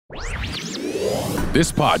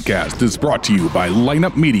This podcast is brought to you by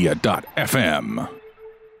lineupmedia.fm.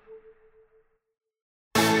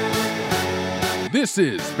 This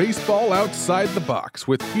is Baseball Outside the Box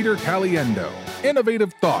with Peter Caliendo.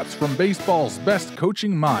 Innovative thoughts from baseball's best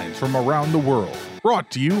coaching minds from around the world.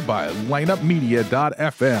 Brought to you by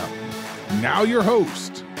lineupmedia.fm. Now your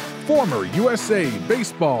host, former USA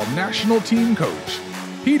Baseball National Team Coach,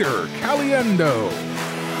 Peter Caliendo.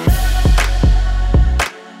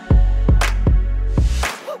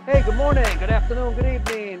 Hey, good morning, good afternoon, good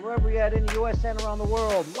evening, wherever you're at in the U.S. and around the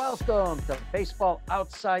world. Welcome to Baseball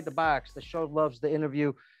Outside the Box. The show loves to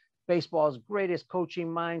interview baseball's greatest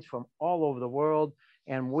coaching minds from all over the world.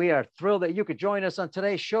 And we are thrilled that you could join us on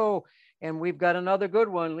today's show. And we've got another good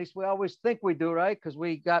one. At least we always think we do, right? Because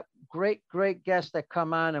we got great guests that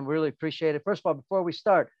come on and we really appreciate it. First of all, before we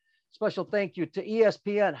start, special thank you to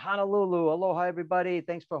ESPN Honolulu. Aloha, everybody.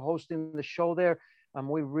 Thanks for hosting the show there.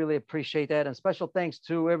 We really appreciate that. And special thanks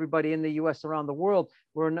to everybody in the U.S. around the world.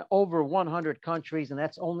 We're in over 100 countries, and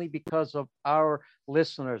that's only because of our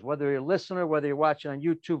listeners. Whether you're a listener, whether you're watching on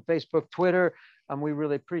YouTube, Facebook, Twitter, we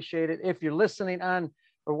really appreciate it. If you're listening on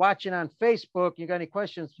or watching on Facebook, you got any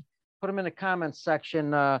questions, put them in the comments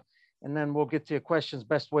section, and then we'll get to your questions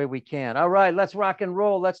best way we can. All right, let's rock and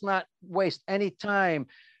roll. Let's not waste any time.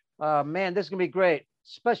 Man, this is going to be great.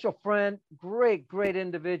 Special friend, great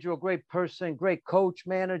individual, great person, great coach,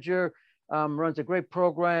 manager, runs a great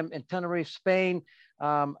program in Tenerife, Spain.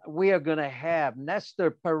 We are going to have Nestor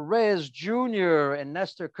Perez Jr. And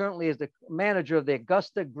Nestor currently is the manager of the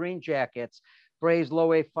Augusta Green Jackets, Braves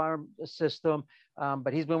low A farm system.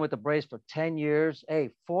 But he's been with the Braves for 10 years, a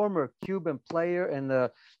former Cuban player in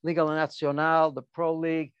the Liga Nacional, the Pro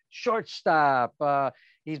League, shortstop.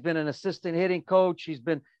 He's been an assistant hitting coach. He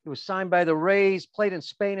was signed by the Rays, played in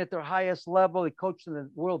Spain at their highest level. He coached in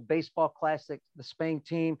the World Baseball Classic, the Spain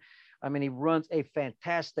team. I mean, he runs a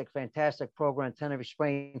fantastic program in Tenerife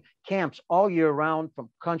Spain, camps all year round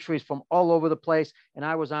from countries from all over the place. And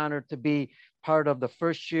I was honored to be part of the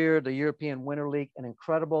first year, the European Winter League, an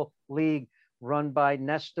incredible league run by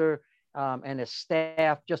Nestor and his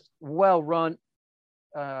staff, just well run.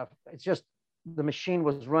 It's just the machine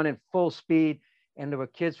was running full speed. And there were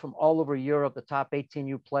kids from all over Europe, the top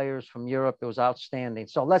 18U players from Europe. It was outstanding.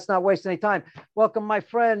 So let's not waste any time. Welcome, my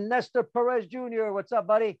friend, Nestor Perez Jr. What's up,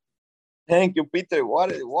 buddy? Thank you, Peter.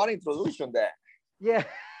 What introduction there. Yeah.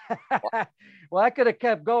 Well, I could have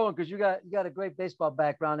kept going because you got a great baseball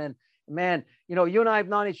background. And, man, you and I have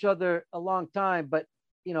known each other a long time. But,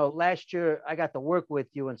 last year I got to work with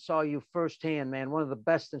you and saw you firsthand, man. One of the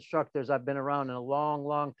best instructors I've been around in a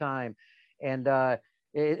long time. And,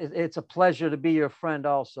 it's a pleasure to be your friend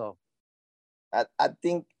also. I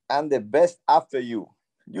think I'm the best after you.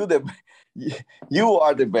 You are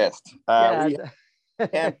the best. We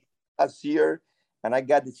had last year, and I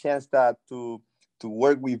got the chance to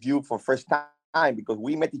work with you for first time because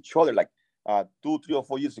we met each other like 2, 3, or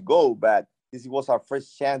 4 years ago. But this was our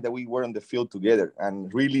first chance that we were on the field together,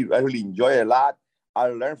 and I really enjoyed it a lot. I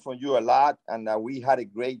learned from you a lot, and we had a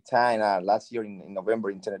great time last year in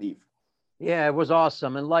November in Tenerife. Yeah, it was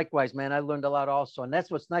awesome. And likewise, man, I learned a lot also. And that's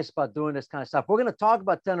what's nice about doing this kind of stuff. We're going to talk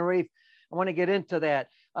about Tenerife. I want to get into that.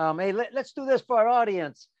 Hey, let's do this for our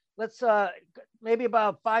audience. Let's maybe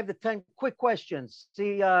about 5 to 10 quick questions.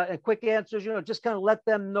 And quick answers, just kind of let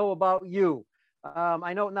them know about you.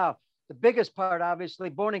 I know now the biggest part, obviously,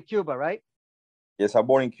 born in Cuba, right? Yes, I was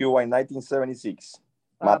born in Cuba in 1976.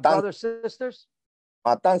 Brothers, sisters?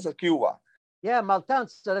 Matanzas, Cuba. Yeah,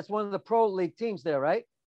 Matanzas. That's one of the pro league teams there, right?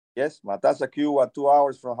 Yes, Matanzas, Cuba, 2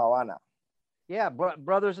 hours from Havana. Yeah,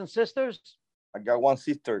 brothers and sisters? I got one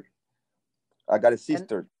sister. I got a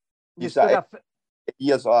sister. She's 8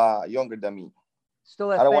 years younger than me. Still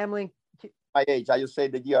have family? My age. I just say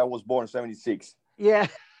the year I was born, 76. Yeah.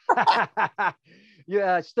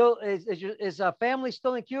 Yeah. Still, is family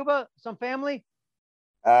still in Cuba? Some family?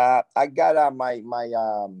 I got my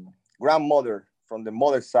grandmother from the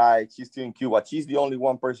mother's side. She's still in Cuba. She's the only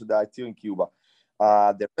one person that is still in Cuba.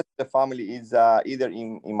 The rest of the family is either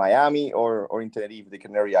in Miami or in Tenerife, the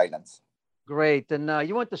Canary Islands. Great. And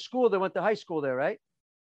you went to school there, went to high school there, right?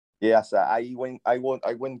 Yes, I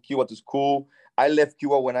went Cuba to school. I left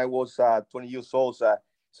Cuba when I was 20 years old.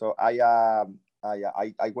 So I went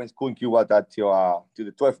to school in Cuba to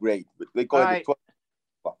the 12th grade. They call it the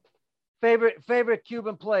 12th. Favorite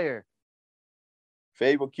Cuban player?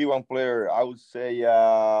 Favorite Cuban player, I would say.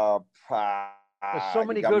 There's so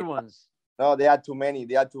many good ones. No, they had too many.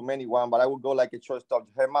 But I would go like a shortstop,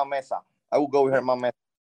 Germán Mesa. I would go with Germán Mesa.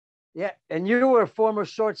 Yeah, and you were a former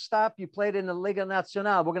shortstop. You played in the Liga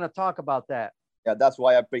Nacional. We're going to talk about that. Yeah, that's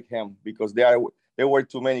why I picked him, because they there were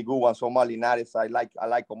too many good ones. Omar Linares, I like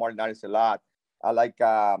Omar Linares a lot. I like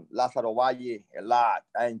Lázaro Valle a lot.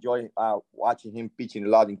 I enjoy watching him pitching a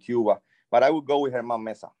lot in Cuba. But I would go with Germán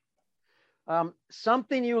Mesa.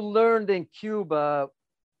 Something you learned in Cuba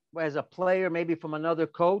as a player, maybe from another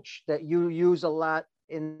coach, that you use a lot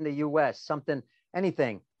in the U.S. Something,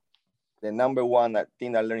 anything. The number one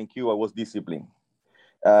thing I learned in Cuba was discipline.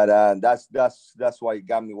 That's why it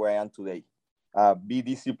got me where I am today. Be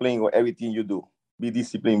disciplined with everything you do. Be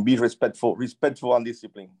disciplined. Be respectful and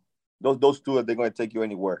disciplined. Those two, they're going to take you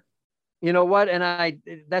anywhere. You know what? And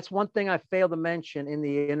that's one thing I failed to mention in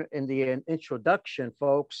the introduction,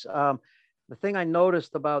 folks. The thing I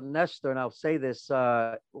noticed about Nestor, and I'll say this,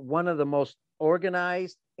 one of the most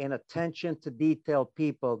organized and attention to detail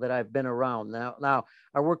people that I've been around. Now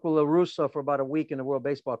I worked with LaRusso for about a week in the World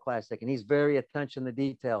Baseball Classic, and he's very attention to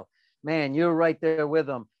detail. Man, you're right there with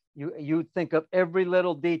him. You think of every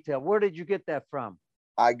little detail. Where did you get that from?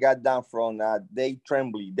 I got that from Dave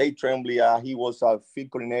Tremblay. Dave Tremblay, he was a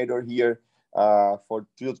field coordinator here for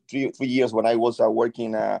 3 years when I was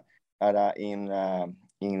working in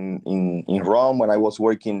Rome, when I was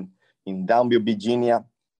working in Downville, Virginia.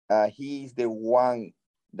 He's the one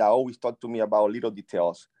that always talked to me about little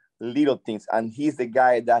details, little things. And he's the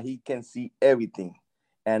guy that he can see everything.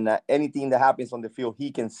 And anything that happens on the field,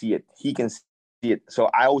 he can see it. He can see it. So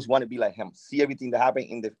I always want to be like him, see everything that happens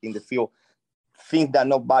in the field, things that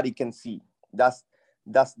nobody can see. That's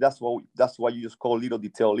what you just call little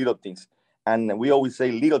detail, little things. And we always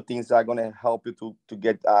say little things are going to help you to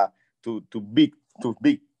get to big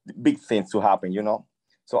things to happen, you know.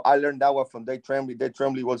 So I learned that one from Dave Tremblay. Dave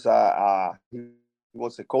Tremblay was he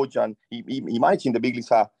was a coach, and he managed in the big leagues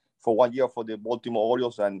for 1 year for the Baltimore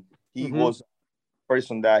Orioles, and he was a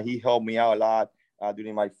person that he helped me out a lot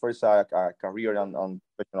during my first career on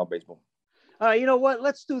professional baseball. You know what?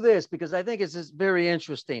 Let's do this because I think it's just very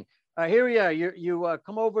interesting. Here we are. You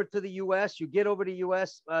come over to the U.S. You get over to the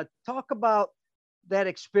U.S. Talk about that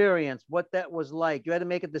experience, what that was like. You had to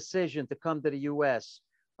make a decision to come to the U.S.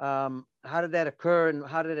 How did that occur, and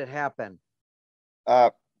how did it happen?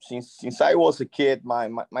 Since I was a kid,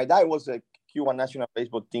 my dad was a Cuban national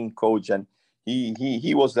baseball team coach, and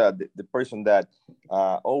he was the person that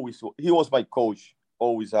he was my coach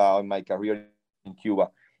always in my career in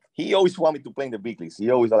Cuba. He always wanted me to play in the big leagues. He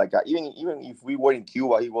always even if we were in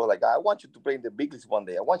Cuba, he was like, I want you to play in the big leagues one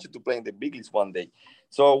day. I want you to play in the big leagues one day.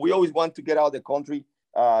 So we always want to get out of the country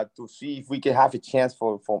to see if we can have a chance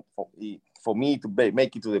for me to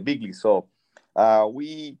make it to the big leagues. So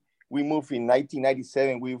we moved in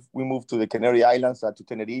 1997. We moved to the Canary Islands, to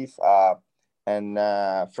Tenerife. And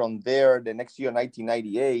from there, the next year,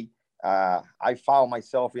 1998, I found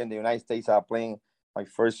myself in the United States playing my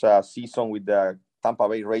first season with the Tampa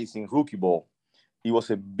Bay Racing rookie ball. It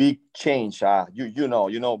was a big change. You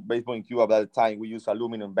know, baseball in Cuba at the time, we use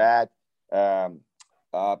aluminum bat.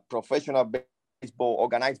 Professional baseball,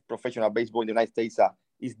 organized professional baseball in the United States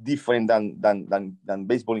is different than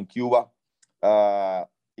baseball in Cuba.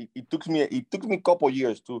 It took me a couple of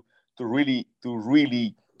years to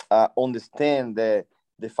really understand the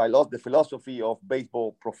philosophy of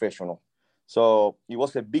baseball professional. So it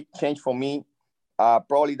was a big change for me.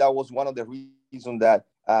 Probably that was one of the reasons that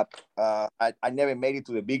I never made it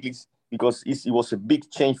to the big leagues, because it was a big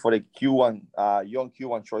change for the young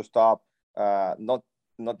Cuban shortstop, not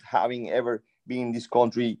having ever been in this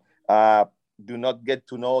country, do not get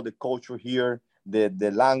to know the culture here,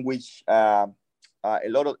 the language, a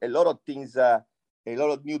lot of things, a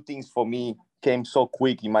lot of new things for me came so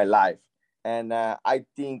quick in my life. And I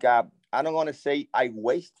think I don't want to say I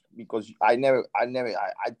waste, because I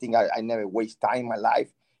think I never waste time in my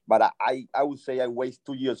life, but I would say I waste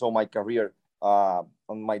 2 years of my career on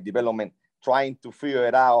my development, trying to figure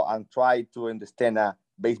it out and try to understand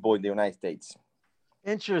baseball in the United States.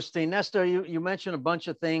 Interesting. Nestor, you mentioned a bunch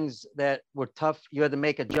of things that were tough. You had to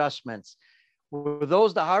make adjustments. Were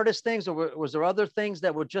those the hardest things, or was there other things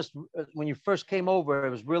that were just, when you first came over, it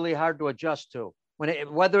was really hard to adjust to,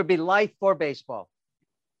 whether it be life or baseball?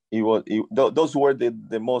 Those were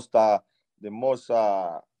the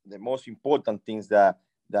most important things that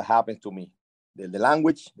happened to me. The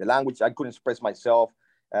language, I couldn't express myself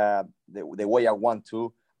the way I want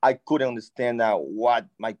to. I couldn't understand what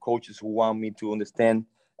my coaches want me to understand.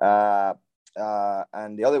 And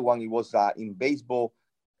the other one, it was in baseball.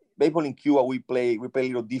 Baseball in Cuba, we play a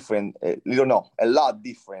little different, a lot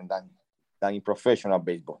different than in professional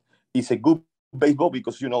baseball. It's a good baseball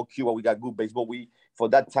because, Cuba, we got good baseball. For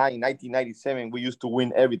that time, in 1997, we used to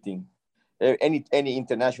win everything. Any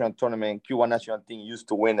international tournament, Cuban national team used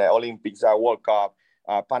to win the Olympics, World Cup,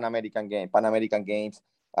 Pan American Games.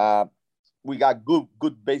 we got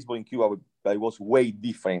good baseball in Cuba, but it was way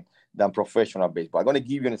different than professional baseball. I'm going to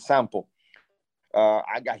give you an example.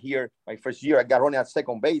 I got here my first year. I got running at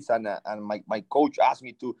second base, and my coach asked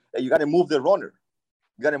me to, hey, you got to move the runner.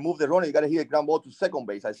 You got to move the runner. You got to hit a ground ball to second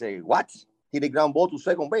base. I say, what? Hit a ground ball to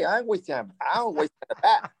second base? I don't waste the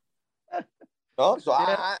bat. No, so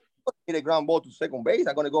I hit a ground ball to second base.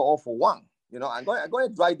 I'm going to go 0 for 1. You know, I'm going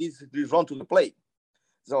to drive this run to the plate.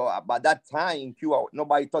 So by that time in Cuba,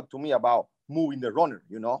 nobody talked to me about moving the runner.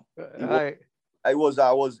 You know, I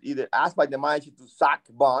was either asked by the manager to sack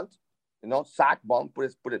bunt, you know, sack bunt,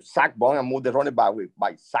 put a sack bunt and move the runner by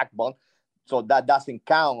sack bunt. So that doesn't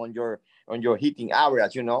count on your hitting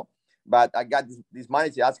average, you know. But I got this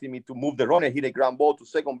manager asking me to move the runner, hit a ground ball to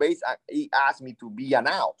second base, and he asked me to be an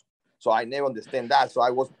out. So I never understand that. So I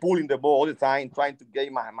was pulling the ball all the time, trying to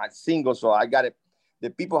get my single. So I got it. The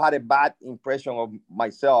people had a bad impression of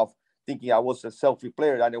myself, thinking I was a selfish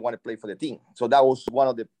player that I didn't want to play for the team. So that was one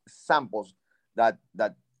of the samples that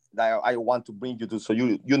I want to bring you to, so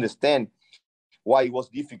you understand why it was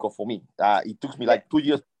difficult for me. It took me like 2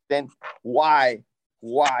 years to understand why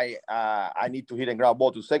I need to hit a ground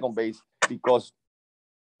ball to second base, because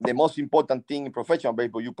the most important thing in professional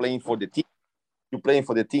baseball, you're playing for the team. You're playing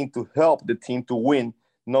for the team to help the team to win,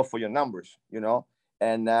 not for your numbers, you know.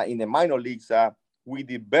 And in the minor leagues, we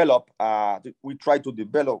try to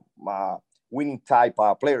develop winning type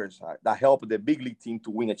players that help the big league team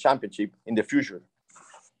to win a championship in the future.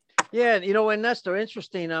 Yeah, you know, and Nestor,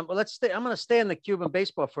 interesting. Well, let's stay. I'm going to stay in the Cuban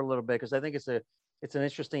baseball for a little bit, because I think it's an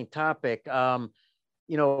interesting topic.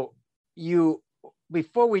 You know,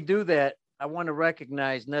 before we do that, I want to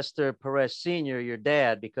recognize Nestor Perez Sr., your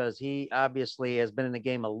dad, because he obviously has been in the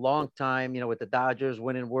game a long time, you know, with the Dodgers,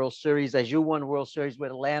 winning World Series, as you won World Series with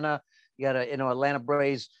Atlanta. You got Atlanta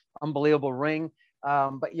Braves, unbelievable ring.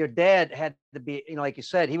 But your dad had to be, you know, like you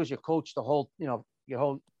said, he was your coach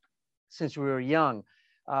since we were young.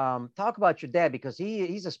 Talk about your dad, because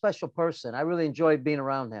he's a special person. I really enjoyed being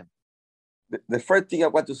around him. The first thing I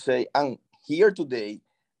want to say, I'm here today.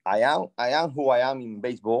 I am who I am in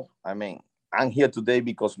baseball. I mean, I'm here today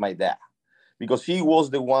because my dad, because he was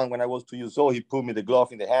the one when I was 2 years old. He put me the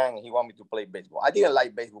glove in the hand and he wanted me to play baseball. I didn't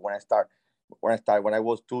like baseball when I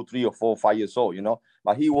was 2, 3, or 4, 5 years old, you know.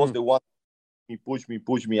 But he was the one. He pushed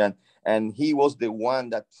me, and he was the one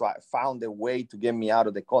that found a way to get me out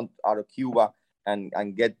of Cuba and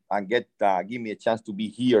give me a chance to be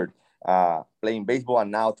here playing baseball,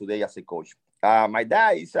 and now today as a coach. My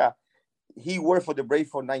dad he worked for the Braves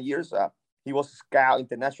for 9 years. He was a scout,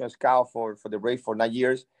 international scout for the Braves for 9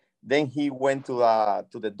 years. Then he went to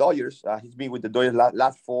the Dodgers. He's been with the Dodgers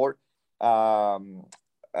last 4.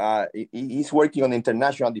 He's working on the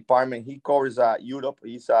international department. He covers Europe.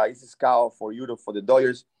 He's a scout for Europe for the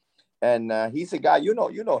Dodgers, and he's a guy. You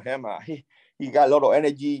know him. He got a lot of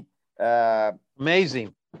energy.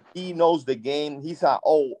 Amazing. He knows the game. He's an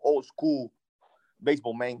old school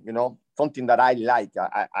baseball man. You know, something that I like.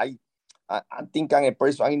 I think I'm a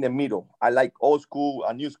person. I'm in the middle. I like old school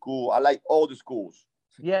and new school. I like all the schools.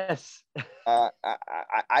 Yes.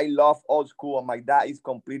 I love old school, and my dad is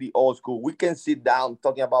completely old school. We can sit down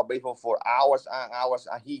talking about baseball for hours and hours,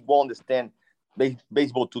 and he won't understand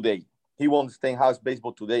baseball today. He won't understand how it's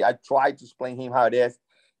baseball today. I try to explain him how it is,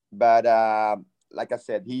 but like I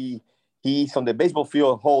said, he's on the baseball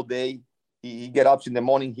field all day. He get up in the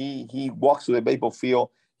morning. He walks to the baseball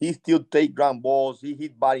field. He still take ground balls. He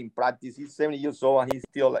hit bat in practice. He's 70 years old, and he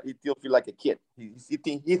still feel like a kid. He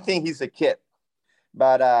think he's a kid.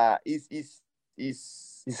 But his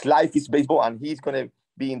life is baseball, and he's gonna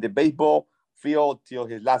be in the baseball field till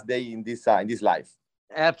his last day in this life.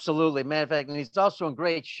 Absolutely, matter of fact, and he's also in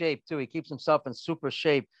great shape too. He keeps himself in super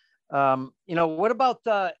shape. You know, what about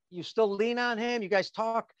you? Still lean on him? You guys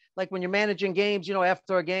talk like when you're managing games? You know,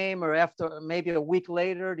 after a game or after maybe a week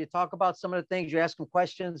later, do you talk about some of the things? You ask him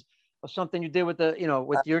questions of something you did with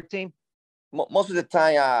with your team? Most of the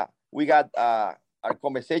time, we got. Our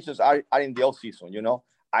conversations are in the off season, you know.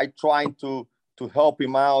 I trying to help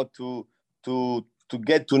him out to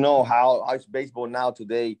get to know how it's baseball now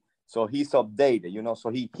today. So he's updated, you know.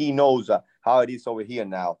 So he knows how it is over here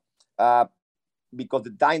now. Because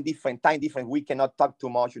the time different, we cannot talk too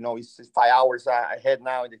much, you know. It's 5 hours ahead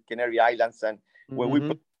now in the Canary Islands, and when we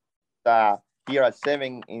put here at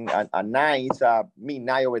 7 at 9, it's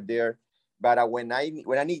midnight over there. But when I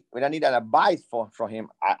need an advice from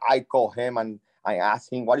him, I call him and I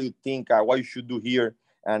asked him, what do you think, what you should do here?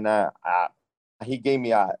 And he gave me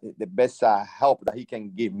the best help that he can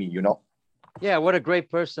give me, you know. Yeah, what a great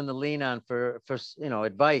person to lean on for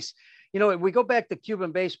advice. You know, we go back to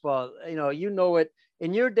Cuban baseball, you know it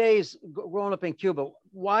in your days growing up in Cuba.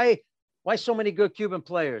 Why Why so many good Cuban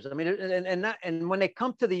players? I mean, and when they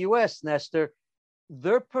come to the U.S., Nestor,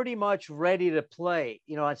 they're pretty much ready to play.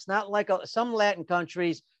 You know, it's not like some Latin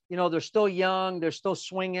countries, you know, they're still young, they're still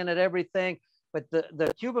swinging at everything. But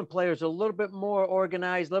the Cuban players are a little bit more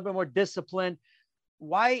organized, a little bit more disciplined.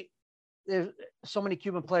 Why there's so many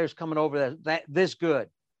Cuban players coming over that this good?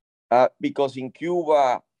 Because in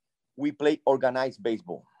Cuba, we play organized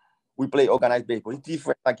baseball. We play organized baseball. It's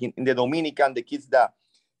different. Like in the Dominican, the kids that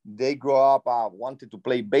they grow up wanted to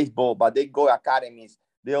play baseball, but they go academies.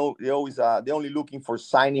 They always they're only looking for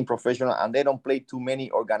signing professional, and they don't play too many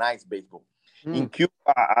organized baseball. In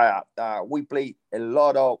Cuba, we play a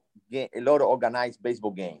lot of organized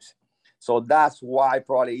baseball games. So that's why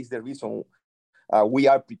probably is the reason we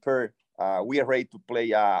are prepared. We are ready to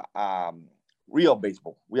play real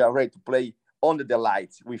baseball. We are ready to play under the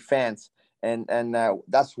lights with fans, and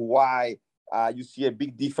that's why you see a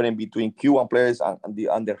big difference between Cuban players and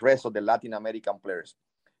the rest of the Latin American players.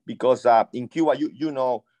 Because in Cuba,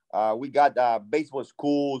 we got baseball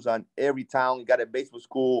schools, and every town got a baseball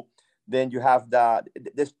school. Then you have the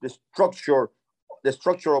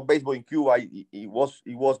structure of baseball in Cuba. It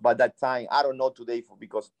was by that time. I don't know today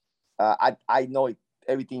because I know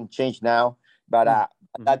everything changed now. But at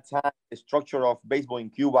that time, the structure of baseball in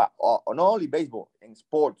Cuba, or not only baseball, in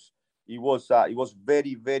sports, it was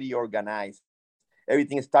very, very organized.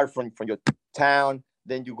 Everything starts from your town.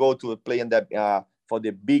 Then you go to play in the for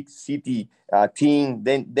the big city team.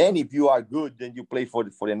 Then if you are good, then you play for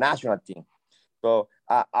the national team. So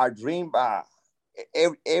our dream,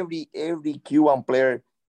 every Cuban player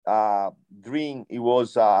dream, it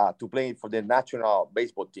was to play for the national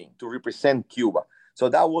baseball team, to represent Cuba. So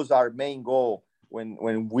that was our main goal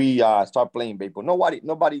when we start playing baseball.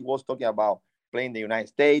 Nobody was talking about playing the United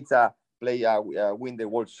States, win the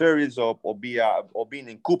World Series, or being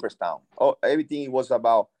in Cooperstown. Everything was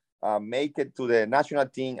about make it to the national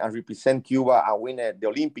team and represent Cuba and win the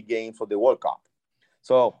Olympic Games for the World Cup.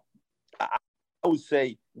 So I would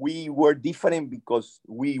say we were different because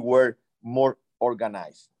we were more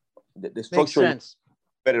organized. The structure is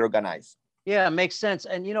better organized. Yeah, it makes sense.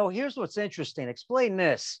 And, here's what's interesting. Explain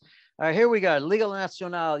this. All right, here we go. Liga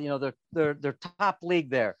Nacional, their top league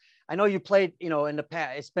there. I know you played, in the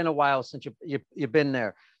past. It's been a while since you've been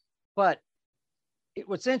there. But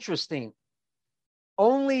what's interesting,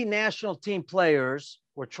 only national team players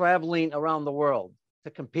were traveling around the world to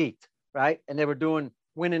compete, right? And they were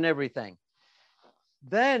winning everything.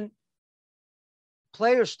 Then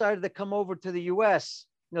players started to come over to the U.S.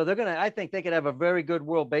 I think they could have a very good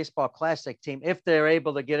World Baseball Classic team if they're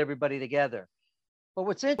able to get everybody together. But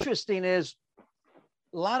what's interesting is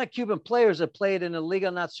a lot of Cuban players have played in the Liga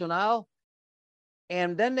Nacional,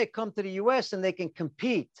 and then they come to the U.S. and they can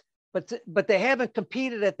compete, but they haven't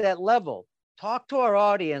competed at that level. Talk to our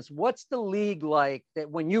audience. What's the league like that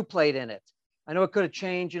when you played in it? I know it could have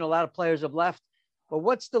changed. A lot of players have left, but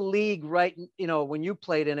what's the league right? When you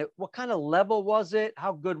played in it, what kind of level was it?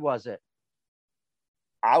 How good was it?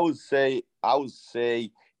 I would say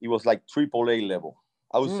it was like AAA level.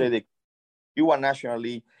 I would say the Cuba National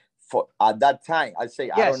League at that time. I'd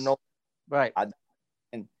say, yes. I don't know. Right.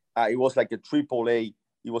 And it was like a AAA.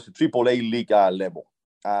 It was a AAA league level.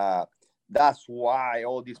 That's why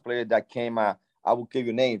all these players that came, I will give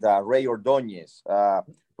you names, Ray Ordóñez,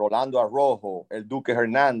 Rolando Arrojo, El Duque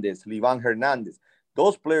Hernandez, Livan Hernandez.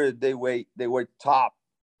 Those players, they were top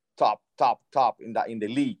in the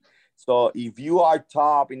league. So if you are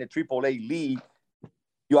top in the AAA league,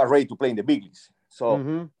 you are ready to play in the big leagues.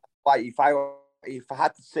 So if I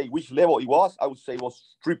had to say which level it was, I would say it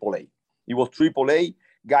was AAA. It was AAA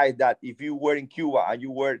guys that if you were in Cuba and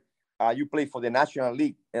you play for the national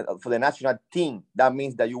league, for the national team, that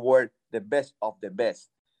means that you were the best of the best.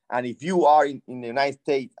 And if you are in the United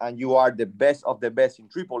States and you are the best of the best in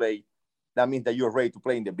AAA, that means that you're ready to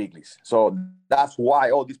play in the big leagues. So that's why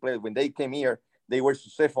all these players, when they came here, they were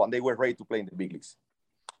successful and they were ready to play in the big leagues.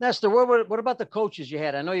 Nestor, what about the coaches you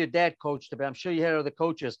had? I know your dad coached, but I'm sure you had other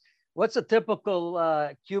coaches. What's a typical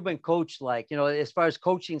Cuban coach like, as far as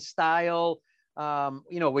coaching style,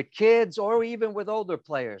 with kids or even with older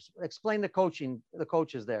players? Explain the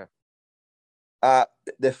coaches there.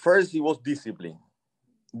 The first, it was discipline.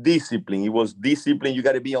 It was discipline. You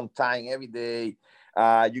got to be on time every day.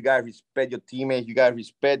 You got to respect your teammates. You got to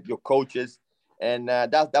respect your coaches. And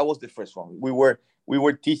that was the first one. We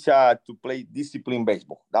were teach to play disciplined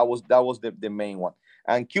baseball. That was the main one.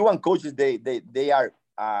 And Cuban coaches, they are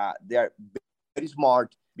very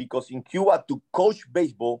smart, because in Cuba to coach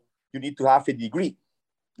baseball you need to have a degree.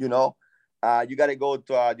 You got to go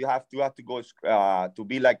to you have to go to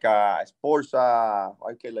be like a sports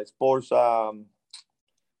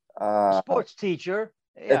Sports teacher.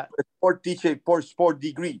 Yeah. A sport teacher, sport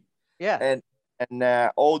degree. Yeah.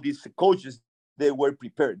 And all these coaches, they were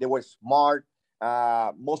prepared. They were smart.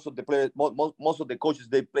 Most of the players, most of the coaches,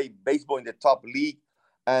 they play baseball in the top league.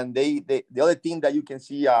 And the other thing that you can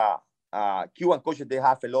see, Cuban coaches, they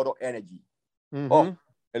have a lot of energy. Mm-hmm. Oh,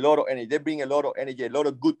 a lot of energy. They bring a lot of energy, a lot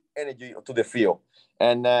of good energy to the field.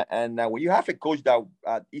 And when you have a coach that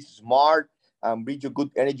is smart and brings you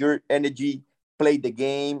good energy, play the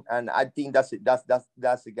game, and I think that's it. That's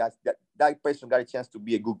the guy. That person got a chance to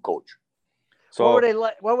be a good coach. So what were they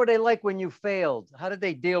like? What were they like when you failed? How did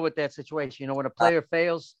they deal with that situation? You know, when a player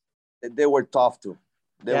fails, they were tough too.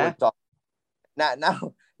 They were tough.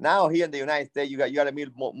 Now here in the United States, you got to meet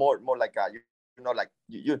more like like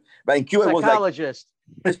you. But in Cuba, psychologist.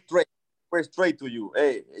 It was like we're straight to you.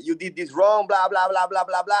 Hey, you did this wrong. Blah blah blah blah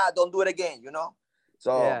blah blah. Don't do it again.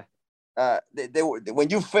 So they were, when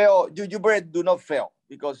you fail, you better do not fail,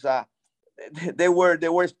 because they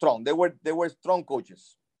were strong. They were strong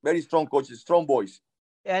coaches, very strong coaches, strong boys.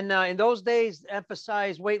 And in those days,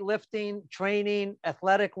 emphasize weightlifting, training,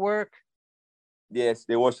 athletic work. Yes,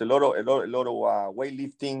 there was a lot of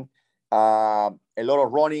weightlifting, a lot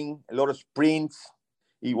of running, a lot of sprints.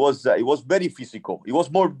 It was very physical. It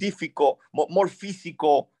was more difficult, more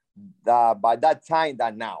physical by that time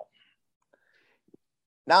than now.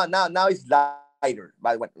 Now it's lighter.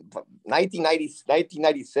 But when 1990s,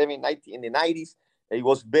 1997, in the 90s, it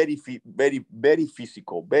was very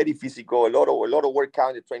physical, very physical. A lot of workout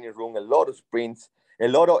in the training room, a lot of sprints, a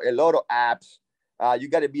lot of abs. You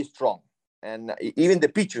got to be strong. And even the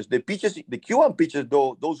Cuban pitchers,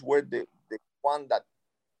 though, those were the one that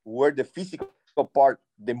were the physical part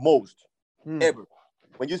the most ever.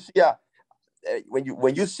 When you see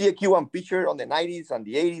when you see a Cuban pitcher on the 90s and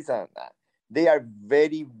the 80s, and they are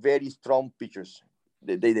very, very strong pitchers.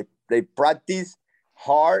 They practice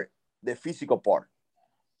hard the physical part.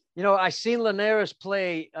 You know, I seen Linares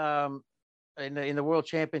play in the World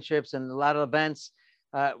Championships and a lot of events.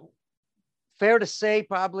 Fair to say,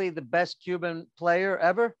 probably the best Cuban player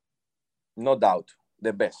ever? No doubt,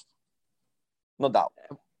 the best. No doubt.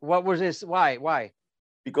 What was this? Why?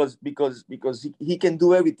 Because he can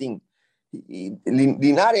do everything.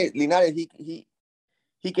 Linares,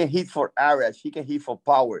 he can hit for average. He can hit for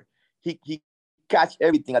power. He catch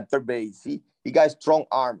everything at third base. He got a strong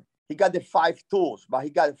arm. He got the 5 tools, but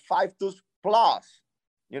he got 5 tools plus.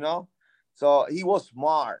 So he was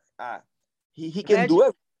smart. He can do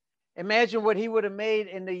everything. Imagine what he would have made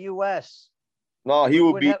in the U.S. No, he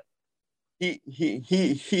would be.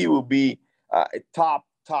 He will be a top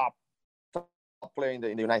player in the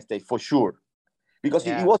United States for sure, because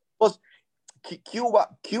he was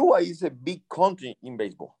Cuba is a big country in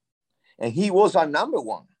baseball, and he was a number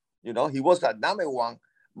one. He was a number one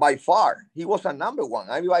by far. He was a number one.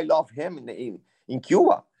 Everybody loved him in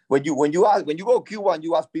Cuba. When you go to Cuba and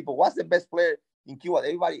you ask people what's the best player in Cuba,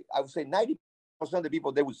 everybody, I would say 90% of the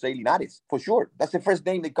people, they would say Linares for sure. That's the first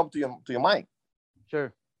name that come to your mind.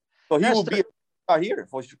 Sure. So he will be a star here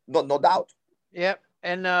for sure, no doubt. Yep.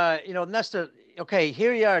 And Nestor, okay,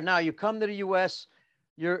 here you are now. You come to the U.S.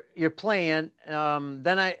 You're playing.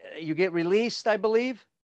 Then you get released, I believe.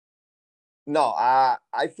 No, I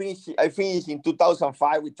finished in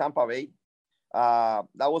 2005 with Tampa Bay.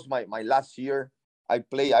 That was my last year. I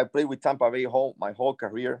played with Tampa Bay my whole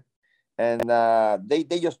career, and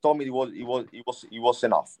they just told me it was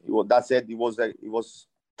enough. That's it. It was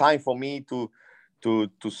time for me to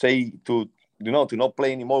not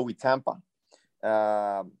play anymore with Tampa.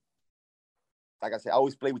 Like I said, I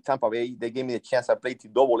always play with Tampa Bay. They gave me the chance. I played to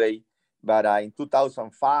AA, but in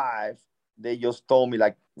 2005 they just told me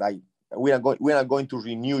like we're not going to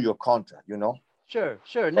renew your contract. Sure.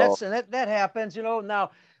 And that happens. Now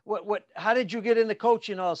what? How did you get into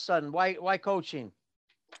coaching all of a sudden? Why coaching?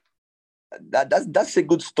 That's a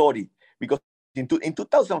good story, because in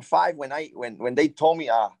 2005 when they told me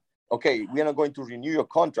okay, we're not going to renew your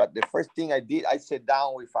contract, the first thing I did, I sat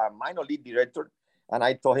down with a minor league director, and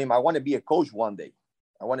I told him I want to be a coach one day.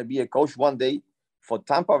 I want to be a coach one day for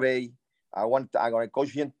Tampa Bay. I'm going to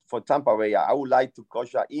coach him for Tampa Bay. I would like to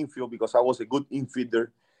coach an infield because I was a good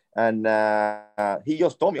infielder. And he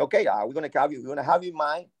just told me, okay, we're going to have you in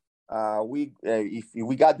mind. If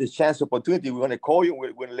we got the chance opportunity, we're going to call you.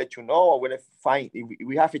 We're going to let you know. We're going to find, if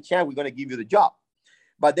we have a chance, we're going to give you the job.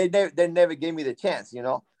 But they never gave me the chance,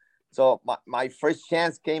 So my first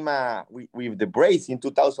chance came with the Braves in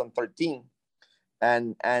 2013.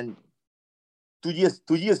 And 2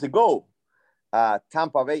 years ago,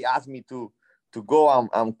 Tampa Bay asked me to go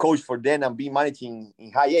and coach for them and be managing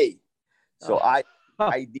in high A. So I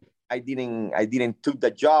didn't took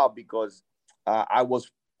the job because I was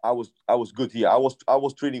I was good here. I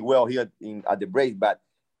was treating well here at the break, but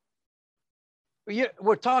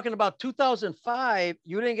we're talking about 2005.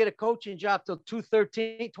 You didn't get a coaching job till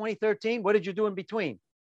 2013. What did you do in between?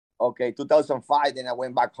 Okay, 2005. Then I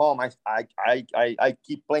went back home. I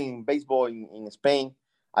keep playing baseball in Spain.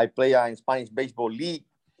 I play in Spanish baseball league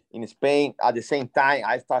in Spain. At the same time,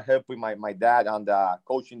 I start helping my dad and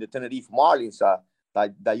coaching the Tenerife Marlins.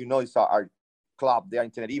 That you know is our club there in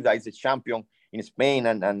Tenerife. That is a champion in Spain,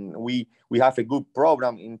 and we have a good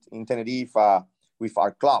program in Tenerife with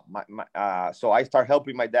our club. So I start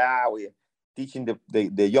helping my dad with teaching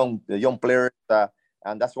the young players,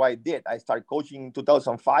 and that's what I did. I started coaching in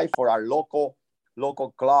 2005 for our local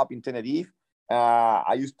club in Tenerife.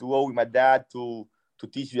 I used to go with my dad to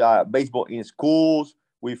teach baseball in schools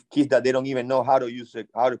with kids that they don't even know how to use it,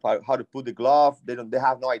 how to put the glove. They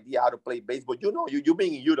have no idea how to play baseball. You know, you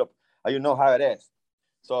being in Europe, you know how it is.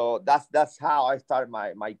 So that's how I started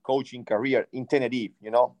my coaching career in Tenerife,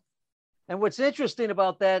 you know. And what's interesting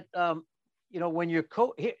about that, you know, when you're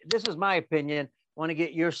this is my opinion, I want to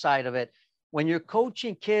get your side of it. When you're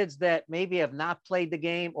coaching kids that maybe have not played the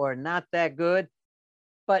game or are not that good,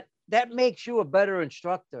 but that makes you a better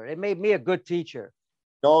instructor. It made me a good teacher.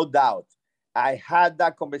 No doubt. I had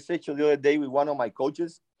that conversation the other day with one of my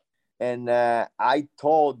coaches, and I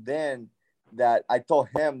told him that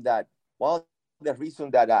one of the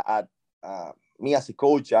reasons that me as a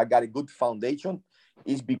coach, I got a good foundation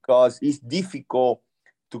is because it's difficult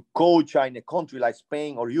to coach in a country like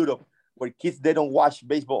Spain or Europe where kids, they don't watch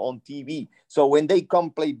baseball on TV. So when they come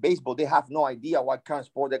play baseball, they have no idea what kind of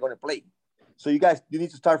sport they're going to play. So you need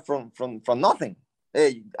to start from nothing.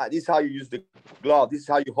 Hey, this is how you use the glove. This is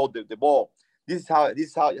how you hold the ball. This is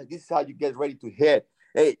how you get ready to hit.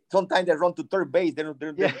 Hey, sometimes they run to third base. They're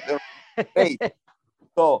base.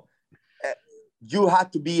 So you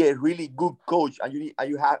have to be a really good coach, and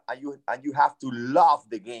you have to love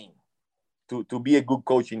the game to be a good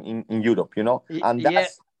coach in Europe. You know, and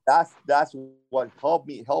that's what helped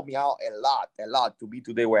me out a lot to be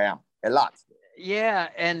today where I am. A lot. Yeah,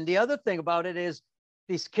 and the other thing about it is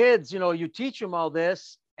these kids, you know, you teach them all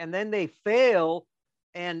this and then they fail,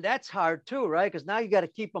 and that's hard too, right? Because now you got to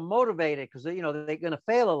keep them motivated because you know they're going to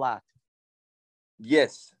fail a lot.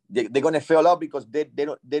 Yes, they're going to fail a lot because they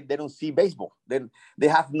don't see baseball. They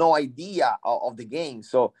have no idea of the game,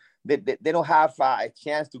 so they don't have a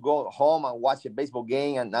chance to go home and watch a baseball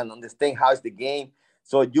game and understand how is the game.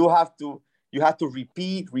 So you have to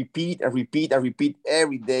repeat every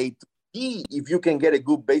day to see if you can get a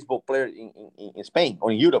good baseball player in Spain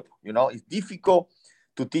or in Europe. You know, it's difficult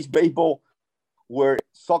to teach baseball where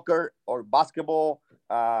soccer or basketball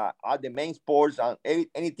are the main sports, and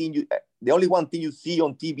anything the only one thing you see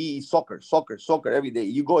on TV is soccer every day.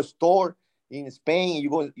 You go to a store in Spain, you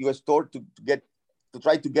go to a store to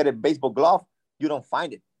try to get a baseball glove, you don't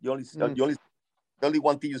find it. The only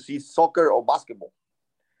one thing you see is soccer or basketball.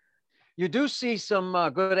 You do see some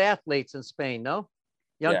good athletes in Spain, no?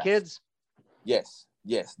 Young kids? Yes.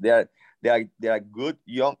 There are good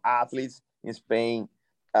young athletes in Spain.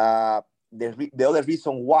 The other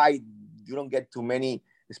reason why you don't get too many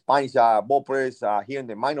Spanish ball players here in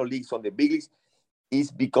the minor leagues or the big leagues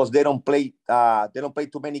is because they don't play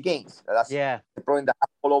too many games. That's the problem that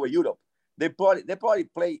happens all over Europe. They probably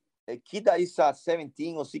play a kid that is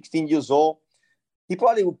 17 or 16 years old. He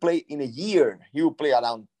probably will play in a year. He will play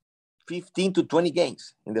around 15 to 20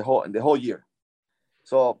 games in the whole year.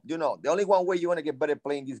 So, you know, the only one way you're going to get better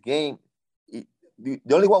playing this game, the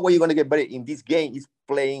only one way you're going to get better in this game is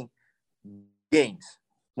playing games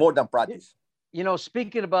more than practice. You know,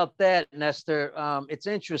 speaking about that, Nestor, it's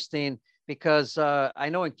interesting because I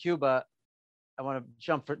know in Cuba, I want to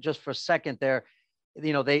jump just for a second there,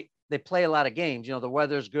 you know, they play a lot of games. You know, the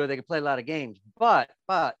weather's good. They can play a lot of games, but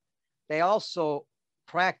they also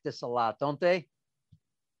practice a lot, don't they?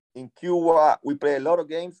 In Cuba, we play a lot of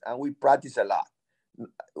games and we practice a lot.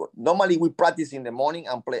 Normally, we practice in the morning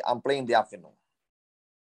and play in the afternoon.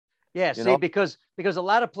 Yeah, see, because a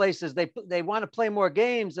lot of places they want to play more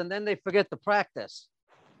games and then they forget to practice,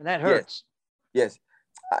 and that hurts. Yes.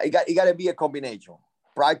 It got to be a combination,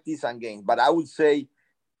 practice and games. But I would say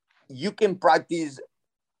you can practice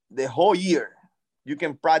the whole year.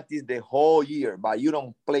 But you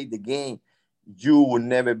don't play the game, you will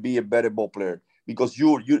never be a better ball player, because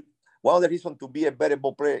you one of the reasons to be a better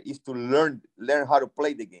ball player is to learn how to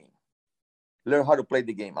play the game.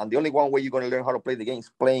 And the only one way you're going to learn how to play the game is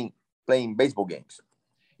playing baseball games.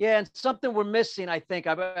 Yeah, and something we're missing, I think.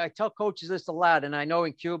 I tell coaches this a lot, and I know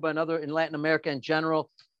in Cuba and in Latin America in general,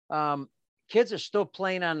 kids are still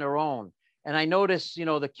playing on their own. And I notice, you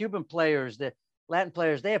know, the Cuban players, that Latin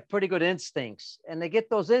players, they have pretty good instincts, and they get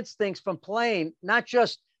those instincts from playing, not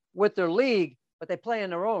just with their league, but they play on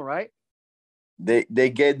their own, right? They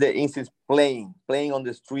get the instincts playing on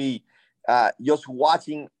the street, just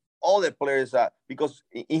watching all the players. Because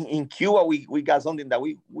in Cuba, we got something that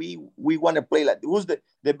we want to play like. Who's the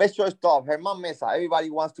best shortstop? Germán Mesa. Everybody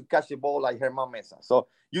wants to catch the ball like Germán Mesa. So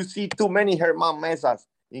you see too many Germán Mesas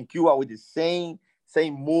in Cuba with the same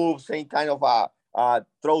move, same kind of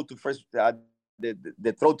throw to first.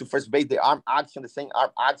 The throw to first base, the arm action, the same arm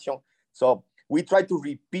action. So we try to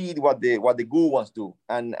repeat what the good ones do,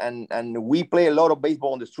 and we play a lot of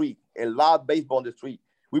baseball on the street, a lot of baseball on the street.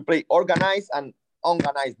 We play organized and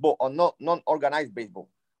unorganized ball, or non-organized baseball,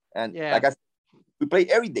 and like I said, we play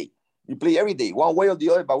every day. We play every day, one way or the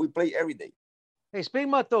other, but we play every day. Hey, speaking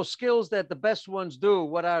about those skills that the best ones do,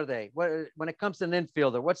 what are they? When it comes to an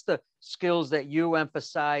infielder, what's the skills that you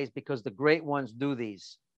emphasize because the great ones do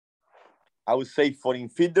these? I would say for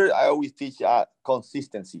infielder, I always teach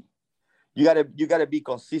consistency. You gotta be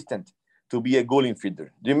consistent to be a good infielder.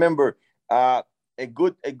 Remember, a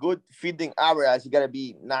good fielding average, you gotta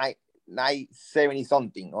be 970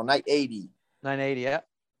 something or 980. 980, yeah.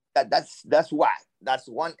 That's what. That's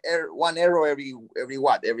one error every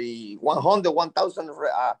 100, 1,000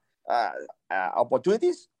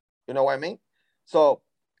 opportunities. You know what I mean? So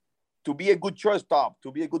to be a good shortstop,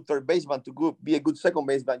 to be a good third baseman, be a good second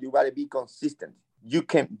baseman, you gotta be consistent. You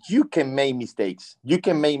can make mistakes. You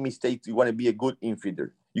can make mistakes. You want to be a good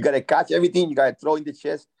infielder. You gotta catch everything. You gotta throw in the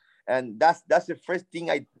chest, and that's the first thing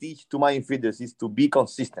I teach to my infielders is to be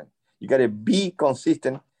consistent. You gotta be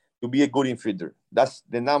consistent to be a good infielder. That's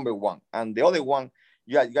the number one. And the other one,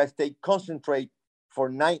 you gotta stay concentrate for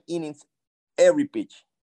 9 innings every pitch,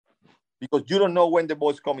 because you don't know when the ball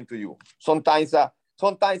is coming to you. Sometimes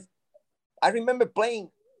I remember playing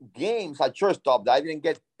games at shortstop that I didn't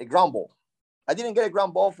get a ground ball. I didn't get a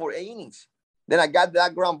ground ball for 8 innings. Then I got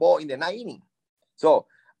that ground ball in the 9th inning. So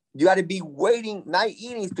you got to be waiting 9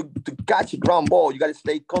 innings to catch a ground ball. You got to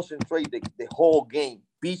stay concentrated the whole game,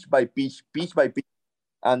 pitch by pitch, pitch by pitch.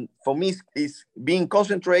 And for me, it's being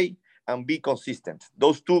concentrated and be consistent.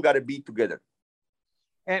 Those two got to be together.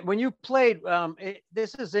 And when you played,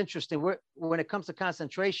 this is interesting. When it comes to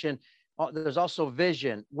concentration, there's also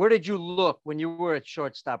vision. Where did you look when you were at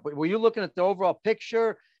shortstop? Were you looking at the overall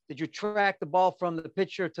picture? Did you track the ball from the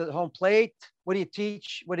pitcher to the home plate? What do you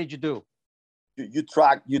teach? What did you do? You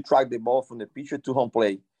track the ball from the pitcher to home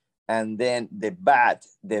plate, and then the bat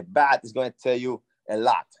is going to tell you a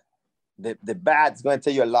lot. The bat is going to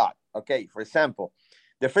tell you a lot. Okay, for example,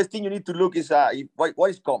 the first thing you need to look is what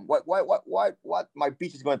is coming. What my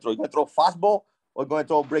pitch is going to throw. He's going to throw fastball or going to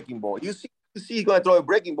throw a breaking ball. You see he's going to throw a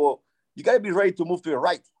breaking ball. You got to be ready to move to the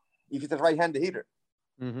right if it's a right-handed hitter.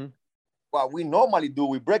 Mm-hmm. What we normally do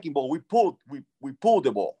with breaking ball, we pull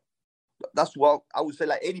the ball. That's what I would say,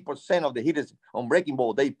 like 80% of the hitters on breaking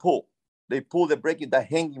ball, they pull the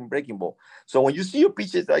hanging breaking ball. So when you see your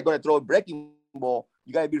pitchers that are going to throw a breaking ball,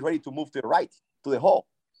 you got to be ready to move to the right, to the hole.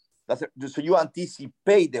 So you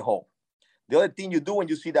anticipate the hole. The other thing you do when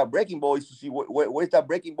you see that breaking ball is to see where's that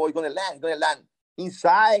breaking ball going to land. It's going to land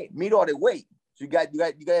inside, middle of the way. So you got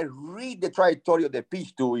to read the trajectory of the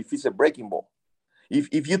pitch too if it's a breaking ball.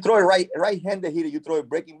 If you throw a right-handed hitter, you throw a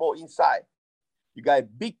breaking ball inside, you got a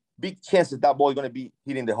big chance that ball is going to be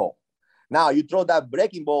hitting the hole. Now you throw that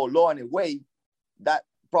breaking ball low and away, that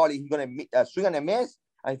probably he's going to swing and a miss,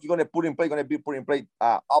 and if you're going to put in play, going to be put in play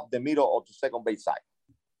up the middle or to second base side.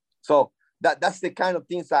 So that's the kind of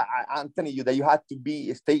things that I'm telling you that you have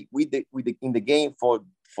to stay in the game for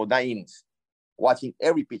 9 innings, watching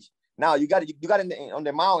every pitch. Now you got on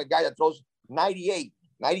the mound a guy that throws 98,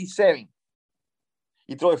 97.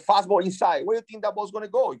 He throw a fastball inside. Where do you think that ball's going to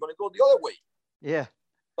go? It's going to go the other way. Yeah.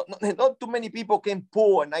 Not too many people can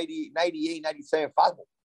pull a 90, 98, 97 fastball.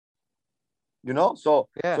 You know? So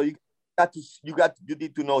you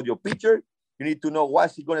need to know your pitcher. You need to know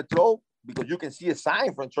what's he going to throw, because you can see a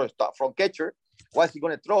sign from shortstop, from catcher. What's he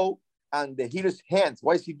going to throw? And the hitter's hands.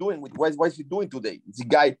 What is he doing what is he doing today?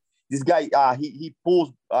 This guy, he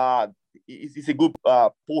pulls, he's a good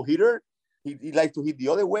pull hitter. He likes to hit the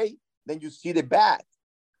other way. Then you see the bat.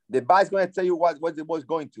 The bat is going to tell you what the ball is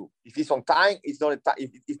going to. If it's on time, it's not on time.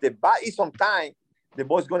 If the bat is on time, the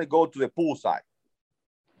ball is going to go to the pull side.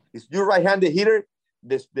 If you're right-handed hitter,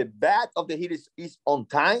 the bat of the hitter is on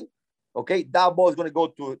time. Okay, that ball is going to go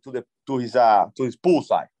to his pull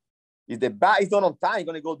side. If the bat is not on time, it's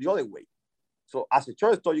going to go the other way. So as a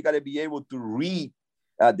shortstop, you got to be able to read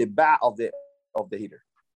the bat of the hitter,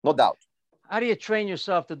 no doubt. How do you train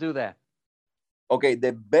yourself to do that? Okay,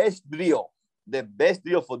 the best drill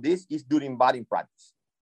for this is during batting practice.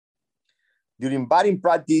 During batting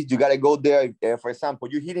practice, you gotta go there. For example,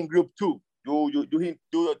 you hit in group 2. You hit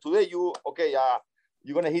today.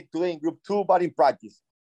 You're gonna hit today in group 2 batting practice.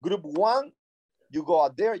 Group 1, you go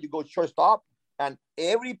out there, you go shortstop, and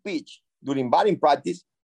every pitch during batting practice,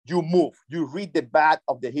 you move. You read the bat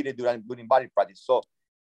of the hitter during batting practice. So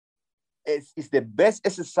it's the best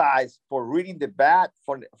exercise for reading the bat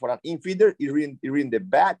for an infielder is reading the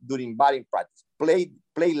bat during batting practice. Play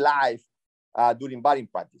live during batting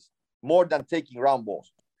practice, more than taking round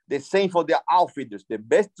balls. The same for the outfielders. The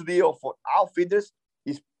best deal for outfielders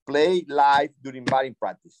is play live during batting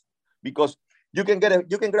practice, because you can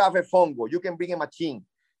grab a phone ball, you can bring a machine.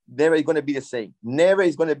 Never is going to be the same. Never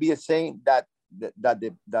is going to be the same that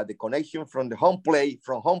the connection from home plate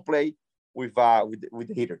with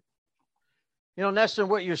the hitter. You know, Nestor,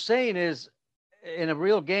 what you're saying is, in a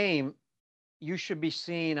real game, you should be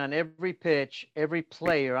seeing on every pitch, every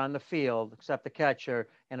player on the field, except the catcher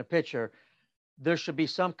and a pitcher, there should be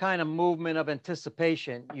some kind of movement of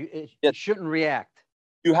anticipation. You shouldn't react.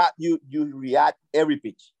 You react every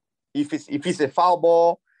pitch. If it's a foul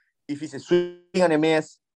ball, if it's a swing and a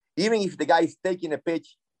miss, even if the guy is taking a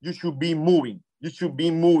pitch, you should be moving. You should be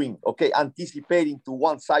moving, okay, anticipating to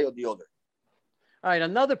one side or the other. All right,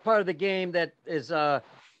 another part of the game that is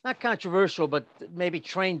not controversial, but maybe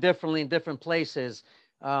trained differently in different places.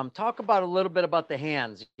 Talk about a little bit about the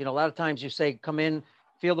hands. You know, a lot of times you say, come in,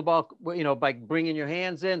 feel the ball, you know, by bringing your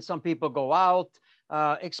hands in. Some people go out.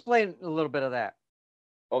 Explain a little bit of that.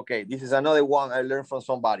 Okay, this is another one I learned from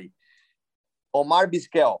somebody. Omar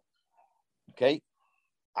Vizquel, okay?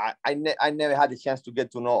 I never had the chance to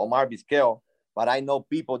get to know Omar Vizquel, but I know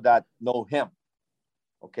people that know him,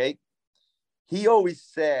 okay? He always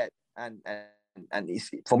said, and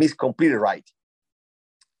for me, it's completely right.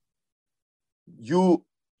 You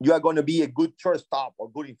are going to be a good shortstop or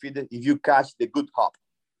good infielder if you catch the good hop.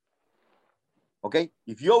 Okay?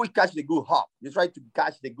 If you always catch the good hop, you try to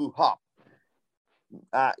catch the good hop.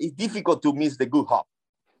 It's difficult to miss the good hop.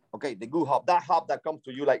 Okay, the good hop, that hop that comes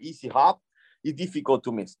to you like easy hop, is difficult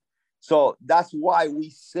to miss. So that's why we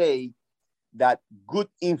say that good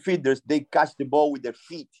infielders, they catch the ball with their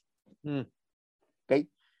feet. Okay,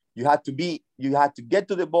 you have to get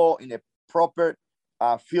to the ball in a proper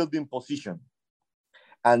fielding position,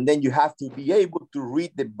 and then you have to be able to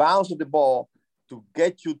read the bounce of the ball to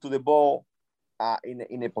get you to the ball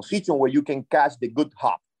in a position where you can catch the good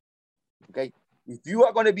hop. Okay, if you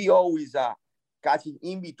are going to be always catching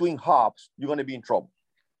in between hops, you're going to be in trouble.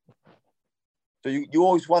 So you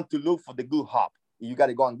always want to look for the good hop. You got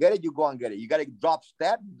to go and get it, you go and get it. You got to drop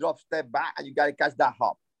step back, and you got to catch that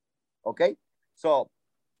hop. Okay? So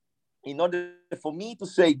in order for me to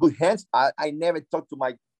say good hands, I never talk to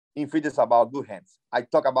my infielders about good hands. I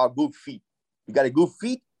talk about good feet. You got a good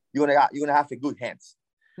feet, you're gonna have a good hands.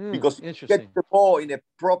 Because if you get the ball in a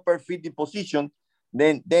proper fitting position,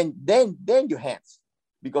 then your hands.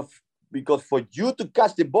 Because for you to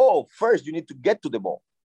catch the ball, first you need to get to the ball.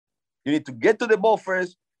 You need to get to the ball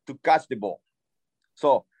first to catch the ball.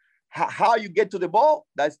 So how you get to the ball,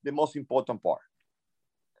 that's the most important part.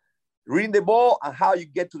 Reading the ball and how you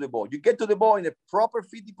get to the ball. You get to the ball in a proper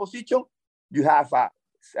fitting position, you have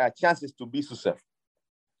chances to be successful.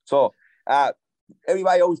 So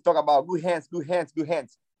everybody always talk about good hands, good hands, good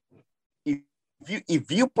hands.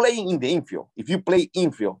 If you play in the infield, if you play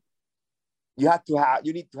infield, you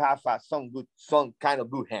need to have some kind of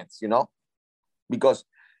good hands, you know, because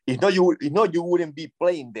you wouldn't be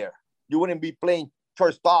playing there. You wouldn't be playing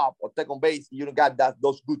shortstop or second base. You don't got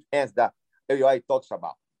those good hands that everybody talks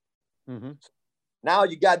about. Mm-hmm. Now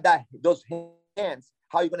you got those hands.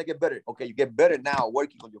 How are you gonna get better? Okay, you get better now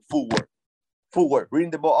working on your footwork, reading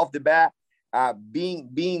the ball off the bat, being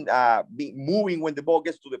moving when the ball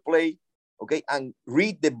gets to the plate. Okay, and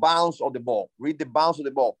read the bounce of the ball.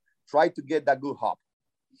 Try to get that good hop.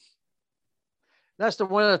 That's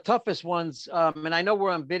one of the toughest ones. And I know we're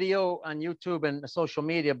on video on YouTube and social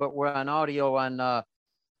media, but we're on audio on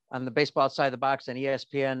the Baseball Outside the Box and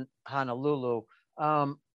ESPN Honolulu.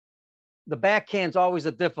 The backhand's always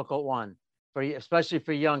a difficult one especially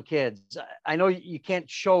for young kids. I know you can't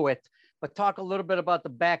show it, but talk a little bit about the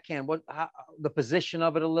backhand. The position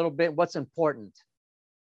of it a little bit. What's important?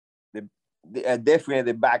 Definitely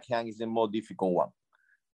the backhand is the more difficult one.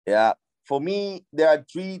 Yeah, for me, there are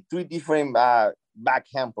three different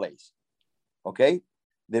backhand plays. Okay,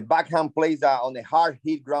 the backhand plays are on a hard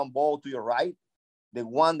hit ground ball to your right. The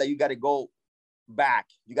one that you got to go back.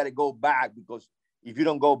 You got to go back because if you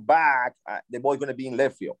don't go back, the ball is going to be in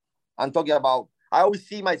left field. I'm talking about. I always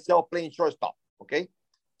see myself playing shortstop. Okay,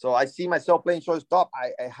 so I see myself playing shortstop.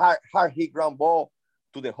 I hard hit ground ball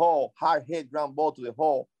to the hole. Hard hit ground ball to the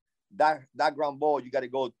hole. that ground ball, you got to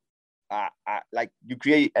go like you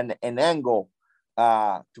create an angle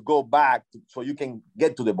to go back so you can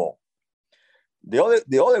get to the ball.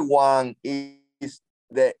 The other one is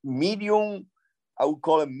the medium, I would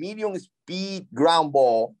call it medium speed ground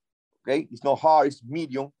ball. Okay, it's not hard, it's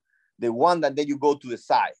medium. The one that then you go to the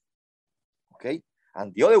side. Okay,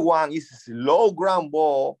 and the other one is slow ground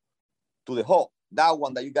ball to the hole. That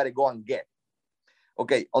one that you got to go and get.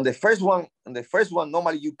 Okay, on the first one,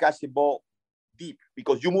 normally you catch the ball deep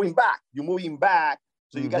because you're moving back.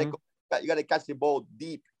 So you gotta catch the ball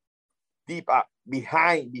deep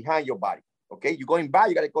behind your body. Okay, you're going back.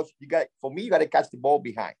 You gotta catch the ball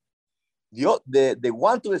behind. The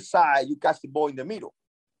one to the side, you catch the ball in the middle.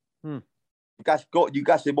 You catch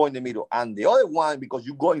the ball in the middle, and the other one, because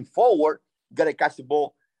you're going forward, you gotta catch the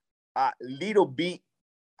ball a little bit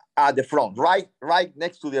at the front, right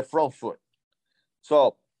next to the front foot.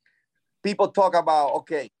 So people talk about,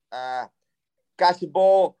 okay, catch the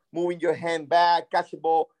ball, moving your hand back, catch the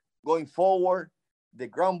ball, going forward. The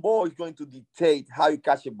ground ball is going to dictate how you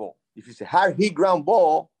catch the ball. If it's a hard hit ground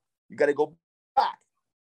ball, you got to go back.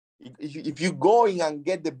 If you're going and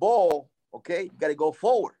get the ball, okay, you got to go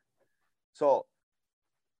forward. So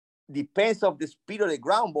depends of the speed of the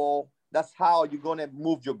ground ball, that's how you're going to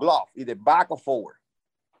move your glove, either back or forward.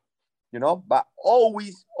 But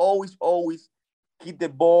always keep the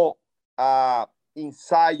ball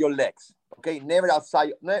inside your legs. Okay, never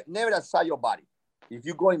outside your body. If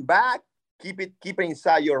you're going back, keep it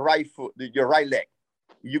inside your right foot, your right leg.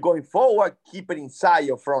 If you're going forward, keep it inside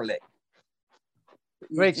your front leg.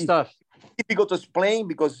 Great stuff. It's difficult to explain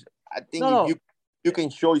because I think if you can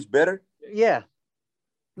show, it's better. Yeah.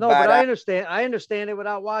 No, but I understand. I understand it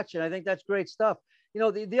without watching. I think that's great stuff.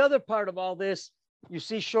 The other part of all this, you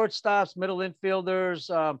see shortstops, middle infielders,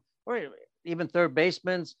 or even third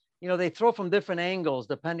basemen, they throw from different angles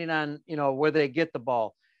depending on, where they get the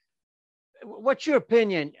ball. What's your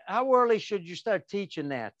opinion? How early should you start teaching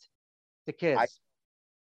that to kids?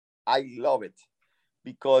 I love it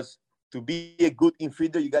because to be a good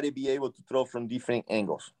infielder, you got to be able to throw from different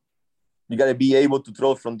angles. You got to be able to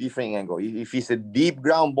throw from different angles. If it's a deep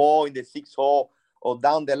ground ball in the 6th hole or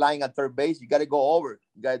down the line at third base, you got to go over.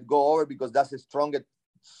 You got to go over because that's the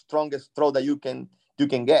strongest throw that you can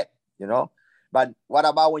get, But what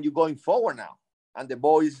about when you're going forward now and the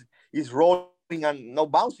ball is rolling and no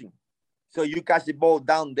bouncing? So you catch the ball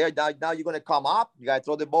down there. Now you're going to come up. You got to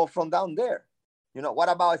throw the ball from down there. What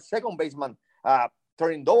about a second baseman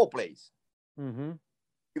turning double plays? Mm-hmm.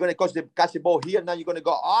 You're going to catch the ball here. Now you're going to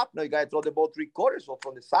go up. Now you got to throw the ball 3/4 or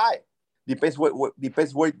from the side. Depends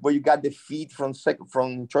where you got the feet from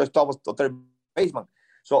shortstop to third baseman.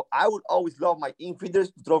 So I would always love my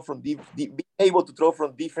infielders to throw from be able to throw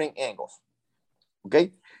from different angles.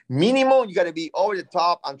 Okay, minimum you got to be over the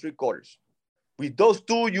top and 3/4. With those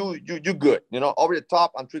two, you good. Over the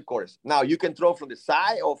top and 3/4. Now you can throw from the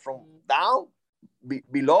side or from down.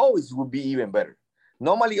 Below it would be even better.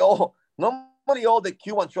 Normally all the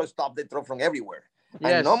Cuban shortstop they throw from everywhere.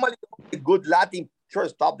 Yes. And normally the good Latin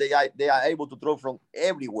shortstop they are able to throw from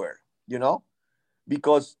everywhere.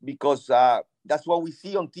 Because that's what we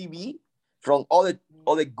see on TV from all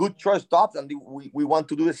the good shortstops, and we want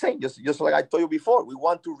to do the same. Just like I told you before, we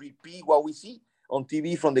want to repeat what we see on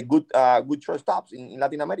TV from the good shortstops in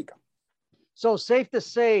Latin America. So safe to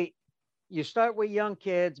say, you start with young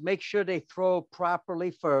kids, make sure they throw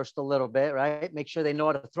properly first a little bit, right? Make sure they know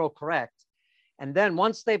how to throw correct. And then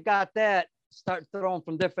once they've got that, start throwing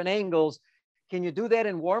from different angles. Can you do that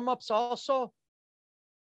in warm-ups also?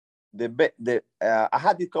 I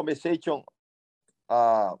had this conversation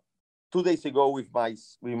 2 days ago with my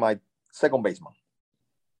second baseman.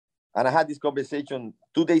 And I had this conversation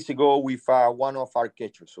 2 days ago with one of our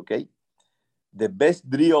catchers, okay? The best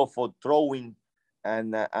drill for throwing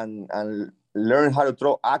and learn how to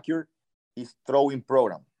throw accurate is throwing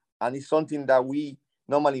program. And it's something that we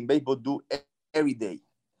normally in baseball do every day.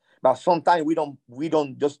 But sometimes we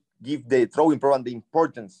don't just give the throwing program the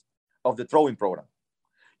importance of the throwing program.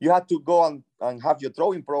 You have to go and have your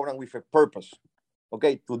throwing program with a purpose.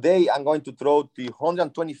 Okay, today I'm going to throw to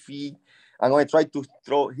 120 feet. I'm going to try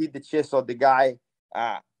to hit the chest of the guy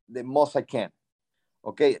the most I can.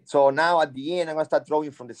 Okay, so now at the end, I'm going to start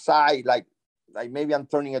throwing from the side, like maybe I'm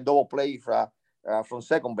turning a double play from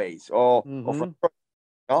second base or from,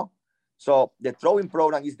 So the throwing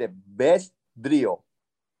program is the best drill,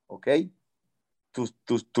 okay,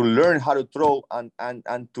 to learn how to throw and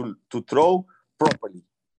to throw properly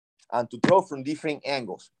and to throw from different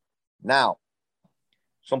angles. Now,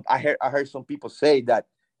 I heard some people say that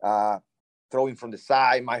throwing from the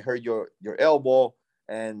side might hurt your elbow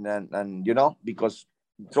and because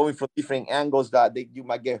throwing from different angles that you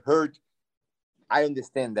might get hurt. I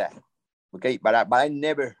understand that, okay? But I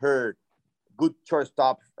never heard good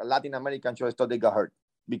shortstop, Latin American shortstop, they got hurt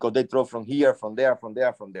because they throw from here, from there, from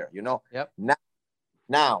there, from there, you know? Yep.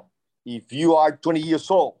 Now, if you are 20 years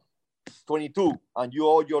old, 22, and you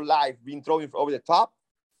all your life been throwing over the top,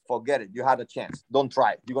 forget it. You had a chance. Don't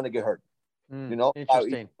try it. You're going to get hurt. You know?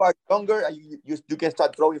 Interesting. If you are younger and you can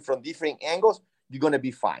start throwing from different angles, you're going to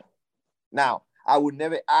be fine. Now, I would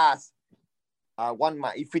never ask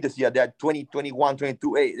if it is here, they're 20, 21,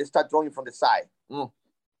 22, hey, let's start throwing from the side.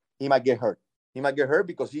 He might get hurt. He might get hurt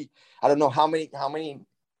because I don't know how many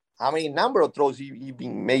number of throws he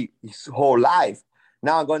been made his whole life.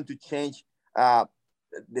 Now I'm going to change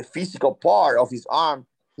the physical part of his arm.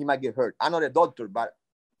 He might get hurt. I'm not a doctor, but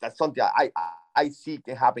that's something I see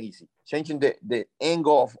can happen easy. Changing the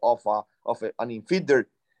angle of an infielder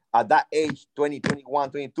at that age, 20,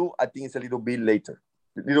 21, 22, I think it's a little bit late.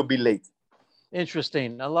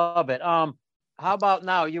 Interesting. I love it. How about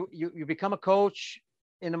now? You become a coach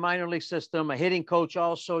in the minor league system, a hitting coach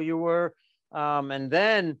also you were, and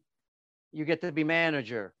then you get to be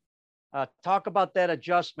manager. Talk about that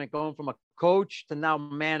adjustment going from a coach to now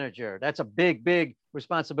manager. That's a big, big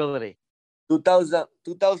responsibility.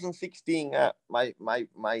 2016, my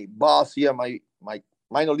boss here, my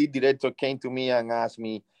minor league director came to me and asked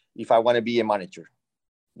me if I want to be a manager.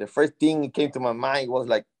 The first thing that came to my mind was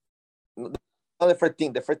like, not the first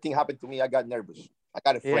thing. The first thing happened to me, I got nervous. I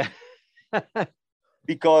got afraid. Yeah.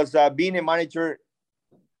 Because being a manager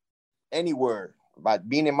anywhere, but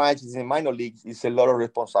being a manager in minor leagues is a lot of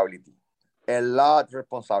responsibility. A lot of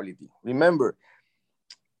responsibility. Remember,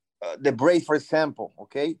 the Braves, for example,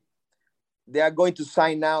 okay? They are going to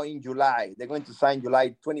sign now in July. They're going to sign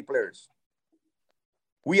July 20 players.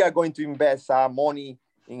 We are going to invest our money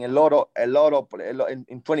in a lot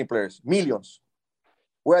in 20 players, millions.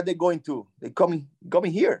 Where are they going to? They're coming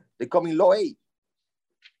here. They're coming low A.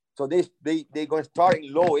 So they're going to start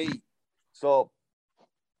in low A. So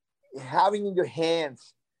having in your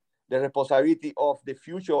hands the responsibility of the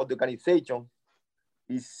future of the organization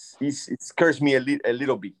it scares me a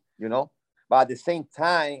little bit, you know. But at the same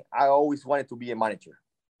time, I always wanted to be a manager.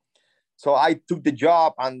 So I took the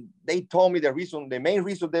job, and they told me the main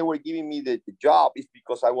reason they were giving me the job is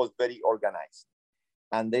because I was very organized.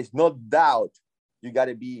 And there's no doubt you got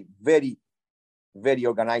to be very, very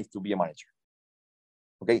organized to be a manager.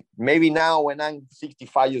 Okay, maybe now when I'm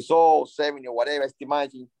 65 years old, 70 or whatever, I still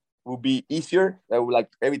imagine will be easier.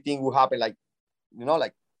 Like everything will happen like, you know,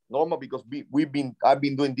 like normal because I've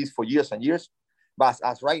been doing this for years and years. But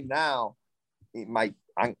as right now, in my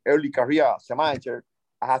early career as a manager,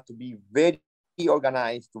 I have to be very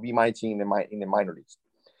organized to be managing in the minor leagues.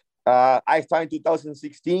 I started in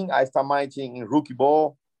 2016. I started managing in rookie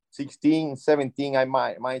ball. 16, 17, I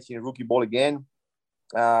managed in rookie ball again.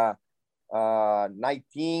 19,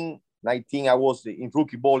 I was in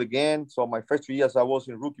rookie ball again. So my first 3 years I was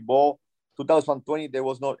in rookie ball. 2020, there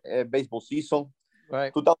was not a baseball season.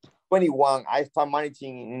 Right. 2021, I started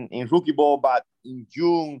managing in rookie ball, but in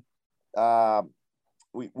June,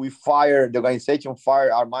 we fired, the organization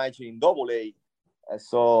fired our manager in AA.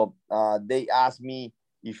 So they asked me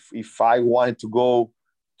if I wanted to go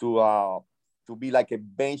to be like a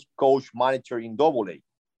bench coach manager in AA.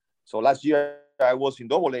 So last year I was in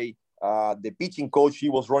AA. The pitching coach, he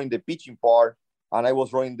was running the pitching part, and I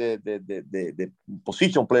was running the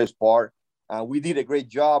position players part. And we did a great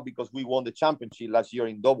job because we won the championship last year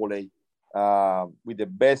in AA with the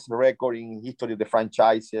best record in history of the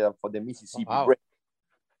franchise for the Mississippi. Wow. Braves.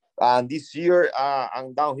 And this year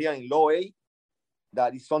I'm down here in low A.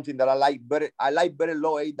 That is something that I like better. I like better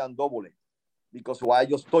low A than AA because what I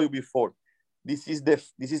just told you before, this is the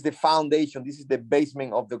foundation. This is the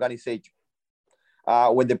basement of the organization.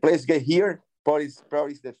 When the players get here, probably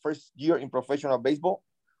is the first year in professional baseball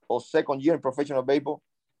or second year in professional baseball.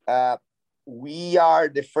 We are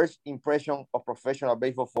the first impression of professional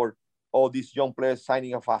baseball for all these young players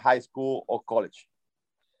signing off a high school or college.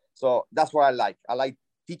 So that's what I like. I like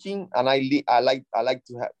teaching, and I like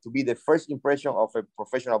to be the first impression of a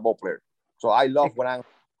professional ball player. So I love when I'm.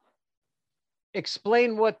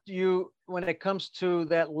 Explain when it comes to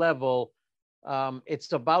that level.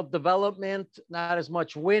 It's about development, not as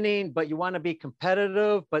much winning, but you want to be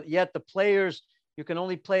competitive, but yet the players, you can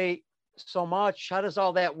only play so much. How does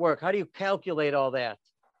all that work? How do you calculate all that?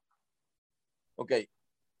 Okay.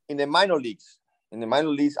 In the minor leagues,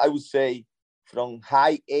 I would say from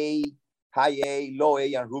high A, low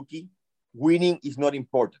A, and rookie, winning is not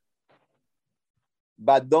important.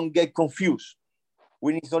 But don't get confused.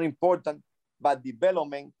 Winning is not important, but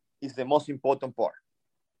development is the most important part.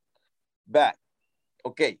 But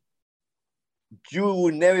okay, you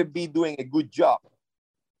will never be doing a good job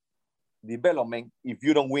development if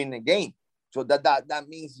you don't win a game. So that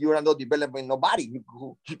means you're not developing nobody.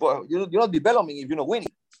 You're not developing if you're not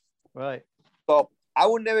winning. Right. So I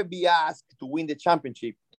would never be asked to win the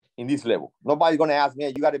championship in this level. Nobody's going to ask me,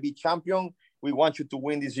 you got to be champion. We want you to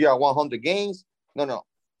win this year 100 games. No.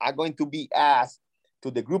 I'm going to be asked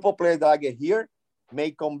to the group of players that I get here,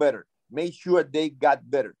 make them better. Make sure they got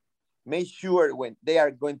better. Make sure when they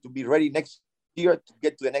are going to be ready next year to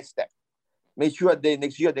get to the next step. Make sure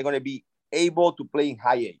next year they're going to be able to play in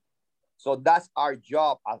high A. So that's our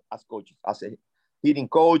job as coaches, as a hitting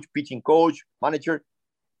coach, pitching coach, manager.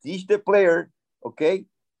 Teach the player, okay,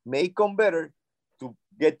 make them better to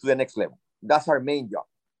get to the next level. That's our main job.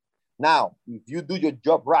 Now, if you do your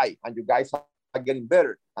job right and you guys are getting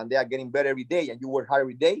better and they are getting better every day and you work hard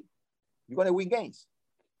every day, you're going to win games.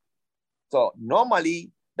 So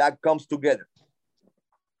normally that comes together.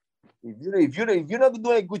 If you're not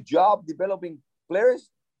doing a good job developing players,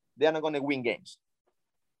 they're not going to win games.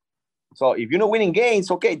 So if you're not winning games,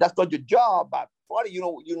 okay, that's not your job, but probably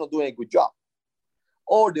you're not doing a good job.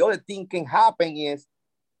 Or the other thing can happen is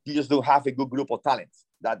you just don't have a good group of talents.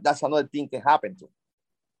 That's another thing can happen too.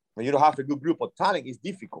 When you don't have a good group of talent, it's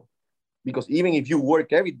difficult because even if you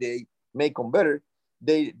work every day, make them better,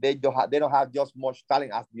 they don't have just much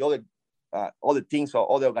talent as the other teams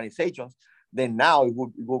or other organizations. Then now it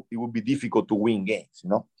would be difficult to win games, you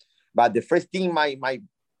know. But the first thing my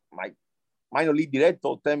minor league director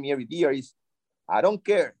tell me every year is, I don't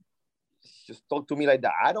care. Just talk to me like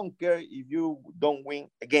that. I don't care if you don't win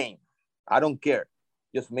a game. I don't care.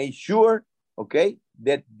 Just make sure, okay,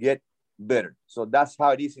 that get better. So that's how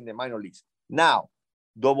it is in the minor leagues. Now,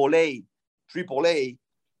 AA, AAA,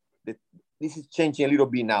 this is changing a little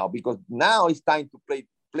bit now because now it's time to play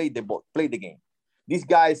the game. These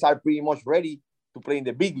guys are pretty much ready to play in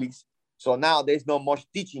the big leagues. So now there's not much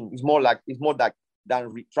teaching. It's more like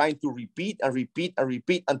than trying to repeat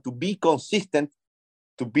and to be consistent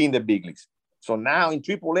to be in the big leagues. So now in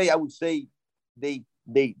AAA, I would say they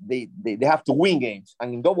have to win games,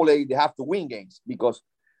 and in AA they have to win games because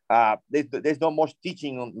there's not much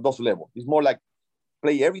teaching on those levels. It's more like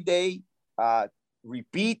play every day,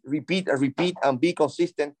 repeat, and be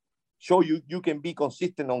consistent. Show you can be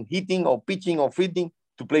consistent on hitting or pitching or fielding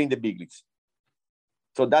to play in the big leagues.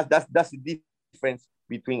 So that's the difference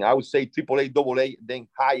between, I would say, AAA, AA, then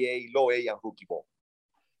high A, low A, and rookie ball.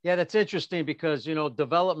 Yeah, that's interesting because,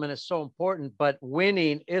 development is so important, but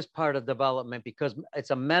winning is part of development because it's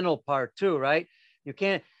a mental part too, right? You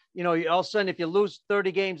can't, all of a sudden, if you lose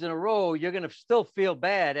 30 games in a row, you're going to still feel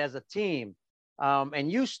bad as a team.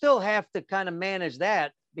 And you still have to kind of manage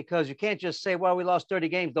that because you can't just say, well, we lost 30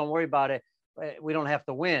 games. Don't worry about it. We don't have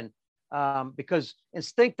to win because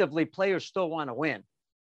instinctively players still want to win.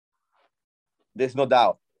 There's no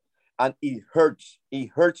doubt. And it hurts. It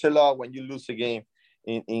hurts a lot when you lose a game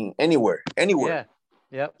in anywhere. Yeah.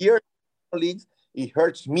 Yep. Here in the leagues, it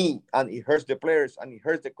hurts me and it hurts the players and it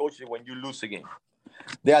hurts the coaches when you lose a game.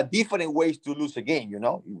 There are different ways to lose a game,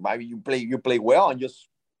 Maybe you play well and just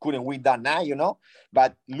couldn't win that night,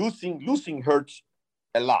 But losing hurts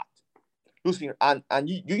a lot. Losing, and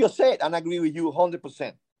you just said, and I agree with you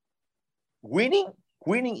 100%. Winning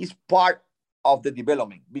is part of the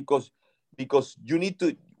development because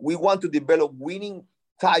we want to develop winning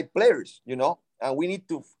type players, and we need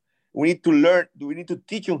to learn, we need to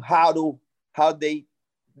teach them how they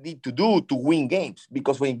need to do to win games.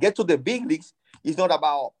 Because when you get to the big leagues, it's not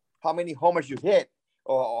about how many homers you hit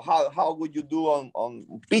or how good you do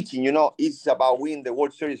on pitching, It's about winning the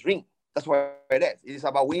World Series ring. That's what it is. It is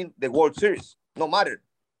about winning the World Series, no matter.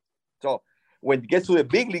 So when it gets to the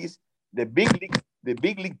big leagues, the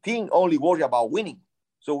big league team only worry about winning.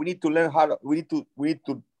 So we need to learn we need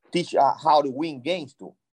to teach how to win games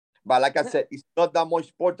too. But like I said, it's not that much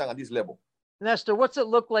important at this level. Nestor, what's it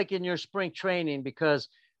look like in your spring training? Because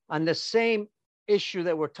on the same issue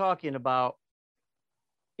that we're talking about,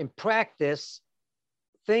 in practice,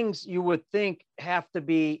 things you would think have to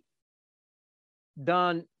be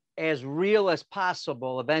done as real as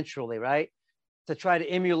possible eventually, right? To try to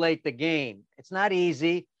emulate the game. It's not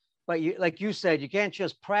easy, but like you said, you can't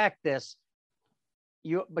just practice.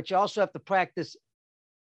 But you also have to practice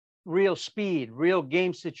real speed, real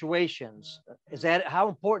game situations. How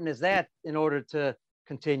important is that in order to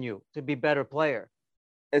continue to be a better player?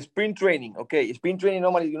 Spring training, okay. Spring training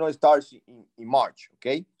normally, starts in March,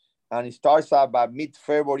 okay, and it starts about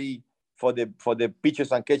mid-February for the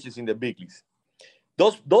pitchers and catchers in the big leagues.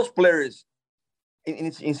 Those players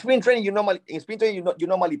in spring training, you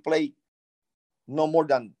normally play no more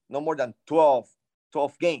than 12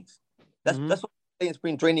 games. That's what play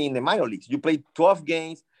spring training in the minor leagues. You play 12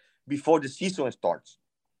 games before the season starts.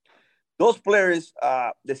 Those players,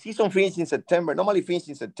 the season finishes in September, normally finishes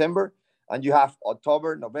in September, and you have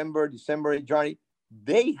October, November, December, January.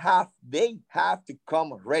 They have to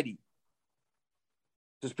come ready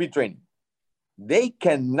to spring training. They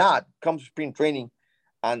cannot come to spring training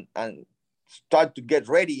and start to get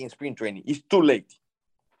ready in spring training. It's too late.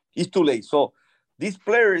 It's too late. So these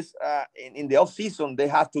players in the off season, they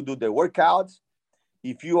have to do the workouts.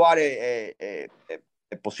 If you are a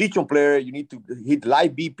position player, you need to hit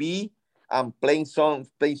live BP and playing some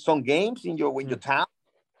games in your town.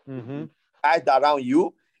 Mm-hmm. Guys around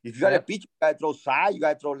you. If you got a pitch, you gotta throw side, you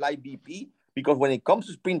gotta throw live BP, because when it comes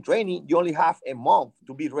to spring training, you only have a month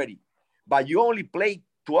to be ready. But you only play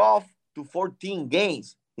 12 to 14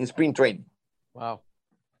 games in spring training. Wow.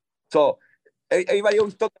 So everybody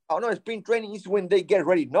always talks about, no, spring training is when they get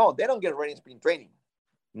ready. No, they don't get ready in spring training.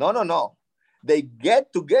 No. They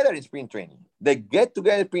get together in spring training. They get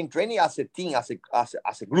together in spring training as a team,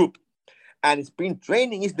 as a group. And spring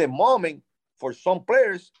training is the moment for some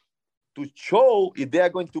players to show if they are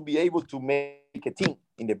going to be able to make a team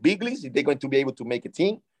in the big leagues, if they're going to be able to make a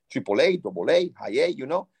team, AAA, AA, high A,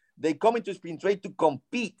 they come into spring training to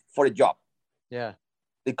compete for a job. Yeah.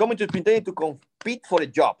 They come into spring training to compete for a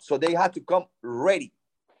job. So they have to come ready.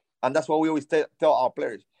 And that's what we always tell our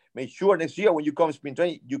players. Make sure next year when you come to spring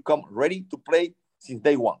training, you come ready to play since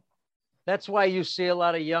day one. That's why you see a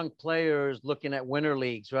lot of young players looking at winter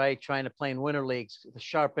leagues, right? Trying to play in winter leagues to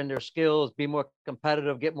sharpen their skills, be more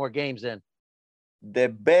competitive, get more games in. The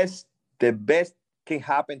best can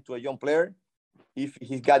happen to a young player if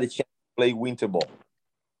he's got a chance to play winter ball.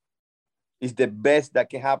 It's the best that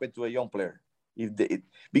can happen to a young player.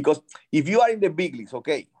 Because if you are in the big leagues,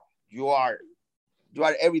 okay, you are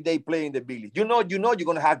every day playing in the big leagues. You know you're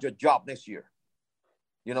going to have your job next year.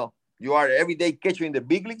 You are every day catcher in the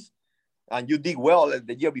big leagues, and you did well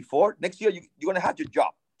the year before. Next year, you're going to have your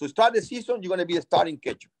job. To start the season, you're going to be a starting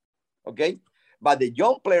catcher, okay? But the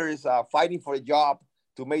young players are fighting for a job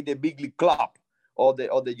to make the big league club, or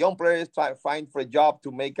the young players fighting for a job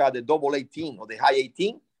to make the AA team or the high A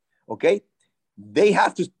team, okay? They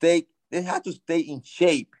have to stay in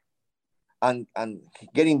shape and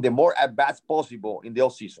getting the more at-bats possible in the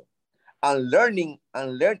off season, and learning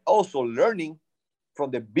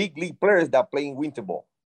from the big league players that play in winter ball.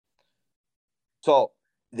 So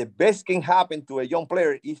the best can happen to a young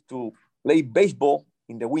player is to play baseball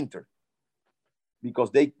in the winter, because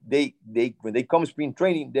they when they come spring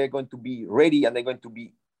training, they're going to be ready and they're going to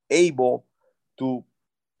be able to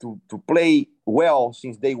play well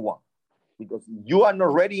since day one. Because you are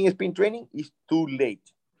not ready in spring training, it's too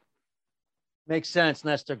late. Makes sense,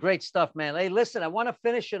 Nestor. Great stuff, man. Hey, listen, I want to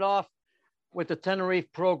finish it off with the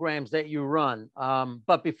Tenerife programs that you run.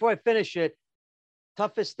 But before I finish it,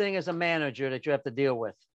 toughest thing as a manager that you have to deal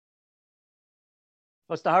with?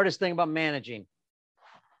 What's the hardest thing about managing?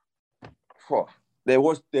 Let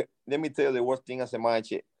me tell you, the worst thing as a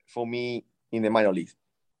manager for me in the minor leagues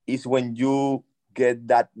is when you get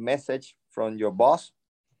that message from your boss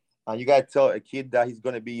and you got to tell a kid that he's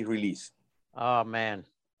going to be released. Oh, man.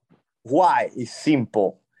 Why? It's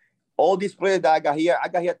simple. All these players that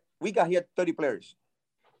we got here 30 players.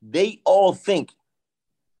 They all think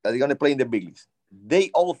that they're going to play in the big leagues.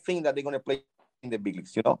 They all think that they're going to play in the big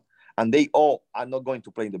leagues, and they all are not going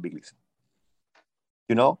to play in the big leagues,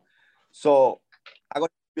 So I'm going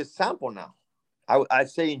to give you a sample now. I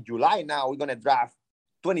say in July now, we're going to draft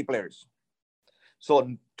 20 players. So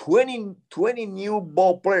 20 new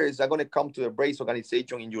ball players are going to come to the Braves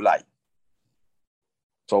organization in July.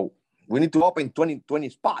 So we need to open 20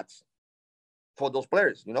 spots for those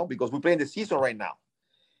players, because we're playing the season right now.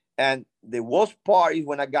 And the worst part is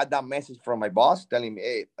when I got that message from my boss telling me,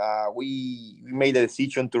 hey, we made a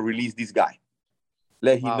decision to release this guy.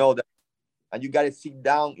 Let him know that. And you got to sit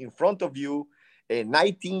down in front of you, a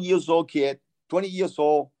 19 years old kid, 20 years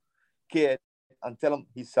old kid, and tell him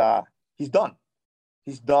he's done.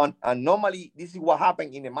 He's done. And normally this is what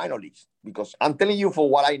happened in the minor leagues, because I'm telling you for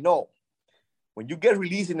what I know. When you get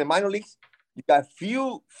released in the minor leagues, you got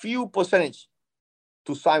few percentage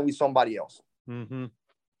to sign with somebody else. Mm-hmm.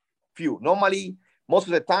 Few. Normally, most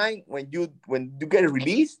of the time, when you get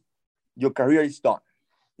released, your career is done.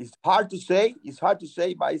 It's hard to say,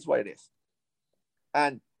 but it's what it is.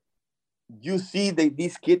 And you see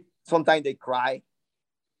these kids, sometimes they cry.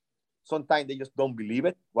 Sometimes they just don't believe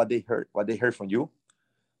it, what they heard from you.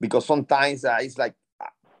 Because sometimes it's like,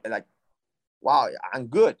 wow, I'm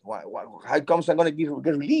good. How comes I'm going to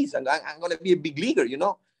get released? I'm going to be a big leaguer,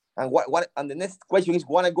 And and the next question is,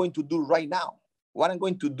 what am I going to do right now? What I'm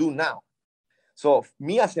going to do now? So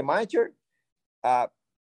me as a manager,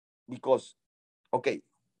 because, okay,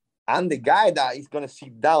 I'm the guy that is going to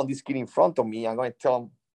sit down this kid in front of me. I'm going to tell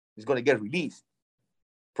him he's going to get released.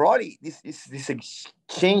 Probably this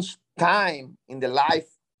exchange time in the life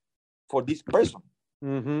for this person.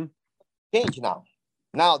 Mm-hmm. Change now.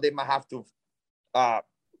 Now they might have to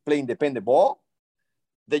play independent ball.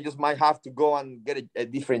 They just might have to go and get a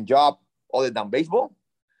different job other than baseball.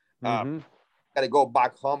 Mm-hmm. Got to go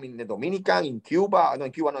back home in the Dominican, in Cuba, no,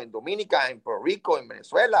 in Cuba, no, in Dominica, in Puerto Rico, in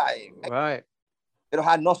Venezuela. Right. They don't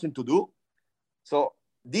have nothing to do. So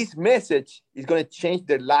this message is going to change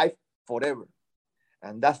their life forever.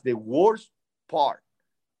 And that's the worst part.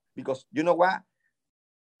 Because you know what?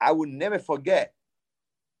 I will never forget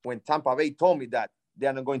when Tampa Bay told me that they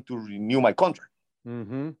are not going to renew my contract.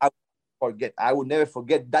 Mm-hmm. I will never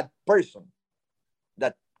forget that person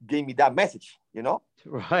that gave me that message, you know?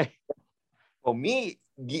 Right. For me,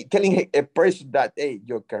 telling a person that, hey,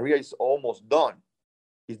 your career is almost done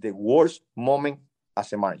is the worst moment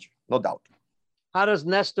as a manager, no doubt. How does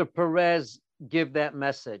Nestor Perez give that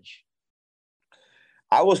message?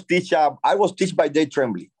 I was teach by Dave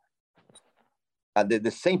Tremblay.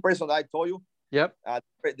 The same person that I told you. Yep.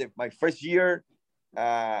 My first year,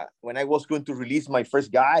 when I was going to release my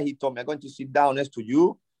first guy, he told me, I'm going to sit down next to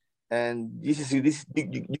you. And this you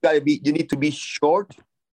need to be short,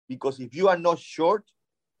 because if you are not short,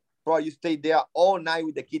 probably you stay there all night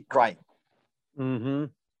with the kid crying. Mm-hmm.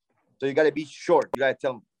 So you got to be short. You got to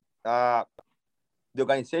tell them, the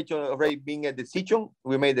organization already being a decision.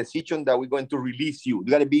 We made a decision that we're going to release you. You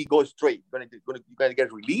got to go straight. You're going to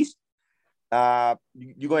get released.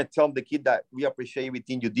 You're going to tell the kid that we appreciate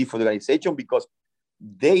everything you did for the organization, because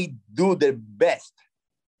they do their best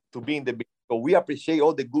to be in the. So we appreciate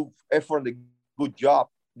all the good effort, the good job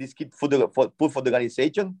this kid put for the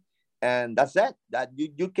organization, and that's it. That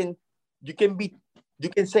you can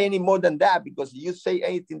say any more than that, because if you say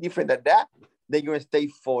anything different than that, then you're gonna stay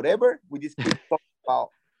forever with this kid talking about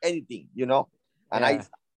anything, you know. And yeah.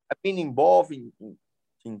 I've been involved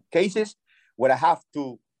in cases where I have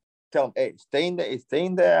to tell them, hey, stay in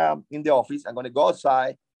the office. I'm gonna go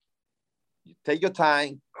outside. You take your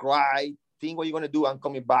time, cry, think what you're gonna do. I'm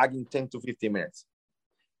coming back in 10 to 15 minutes.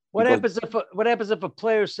 What happens if a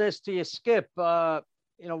player says to you, Skip, why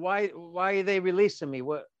are they releasing me?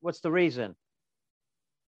 What's the reason?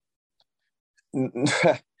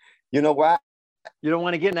 You know what? You don't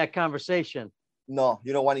want to get in that conversation. No,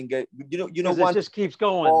 you don't want to get. You don't want. It just keeps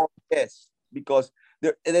going. Oh, yes, because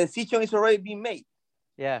the decision is already being made.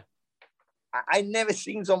 Yeah. I never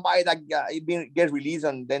seen somebody that get released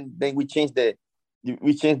and then we change the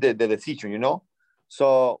decision. You know.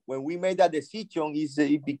 So when we made that decision, is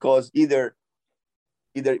because either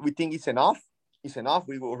we think it's enough.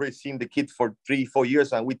 We've already seen the kid for 3-4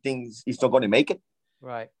 years, and we think it's not going to make it.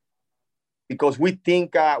 Right. Because we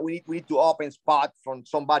think we need to open spot from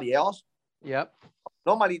somebody else. Yep.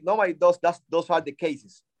 Nobody does. Those are the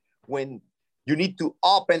cases when you need to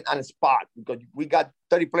open a spot, because we got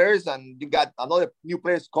 30 players and you got another new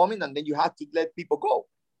players coming, and then you have to let people go.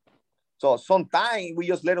 So sometimes we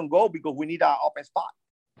just let them go because we need an open spot.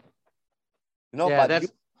 You know, yeah, but you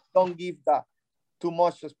don't give too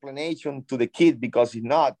much explanation to the kid, because if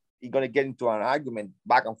not, you're going to get into an argument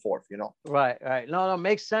back and forth, you know? Right. No,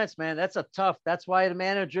 makes sense, man. That's why the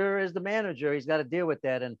manager is the manager. He's got to deal with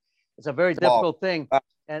that. And it's a very difficult thing.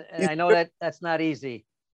 And I know that's not easy.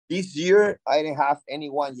 This year, I didn't have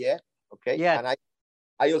anyone yet. Okay. Yeah. And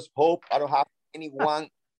I just hope I don't have anyone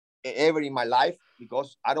ever in my life,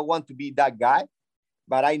 because I don't want to be that guy,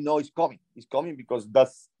 but I know it's coming. It's coming because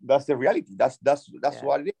that's the reality. That's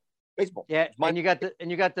what it is. Baseball. Yeah, and you got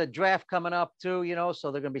the draft coming up too,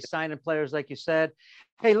 so they're going to be signing players like you said.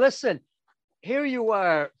 Hey, listen, here you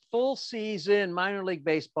are, full season, minor league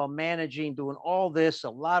baseball, managing, doing all this, a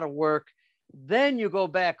lot of work. Then you go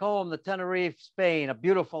back home to Tenerife, Spain, a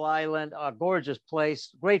beautiful island, a gorgeous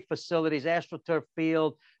place, great facilities, AstroTurf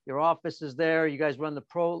field. Your office is there. You guys run the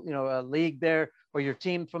pro, league there, or your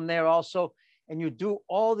team from there also. And you do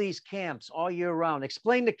all these camps all year round.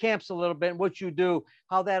 Explain the camps a little bit and what you do,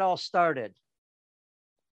 how that all started.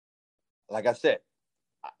 Like I said,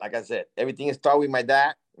 everything started with my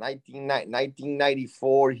dad.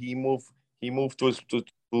 1994, he moved to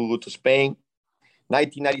Spain.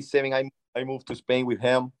 1997, I moved to Spain with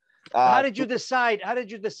him. How did you decide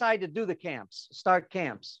to do the camps, start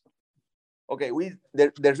camps? Okay,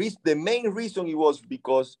 the main reason it was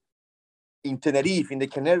because in Tenerife, in the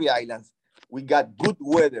Canary Islands, we got good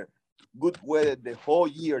weather the whole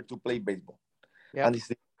year to play baseball. Yep. And it's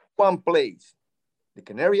the one place, the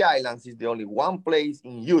Canary Islands is the only one place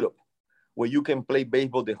in Europe where you can play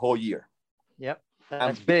baseball the whole year. Yep,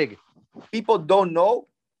 that's big. people don't know,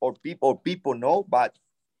 or people know, but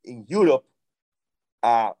in Europe,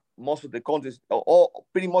 most of the countries,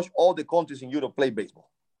 pretty much all the countries in Europe play baseball.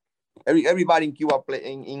 Everybody in Cuba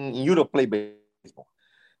in Europe play baseball,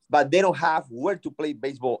 but they don't have where to play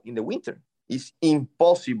baseball in the winter. It's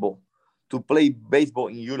impossible to play baseball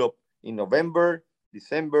in Europe in November,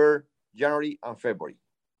 December, January, and February.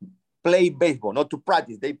 Play baseball, not to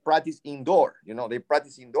practice. They practice indoor. They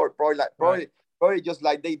practice indoor, probably just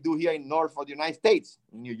like they do here in North of the United States,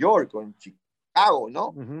 in New York or in Chicago.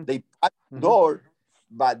 Mm-hmm. They practice indoor,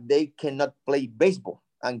 but they cannot play baseball.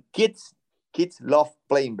 And kids love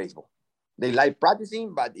playing baseball. They like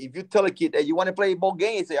practicing, but if you tell a kid, hey, you want to play a ball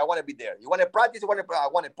game, they say, I want to be there. You want to practice? I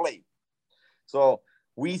want to play. So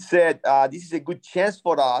we said, this is a good chance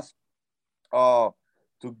for us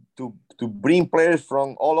to bring players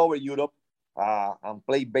from all over Europe and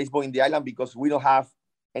play baseball in the island, because we don't have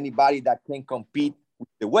anybody that can compete with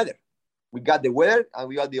the weather. We got the weather, and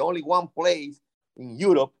we are the only one place in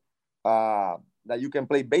Europe that you can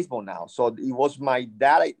play baseball now. So it was my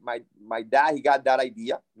dad. My dad, he got that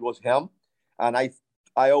idea. It was him. And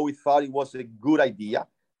I always thought it was a good idea,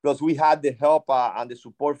 because we had the help and the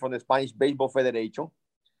support from the Spanish Baseball Federation.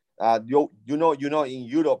 In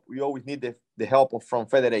Europe, we always need the help from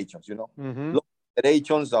federations, local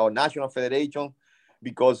federations or national federations,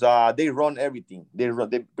 because they run everything. They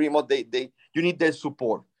pretty much, you need their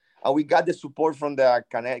support. And we got the support from the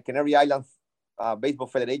Canary Islands Baseball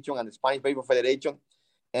Federation and the Spanish Baseball Federation.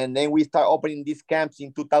 And then we start opening these camps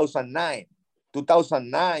in 2009.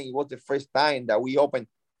 2009 was the first time that we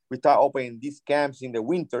start opening these camps in the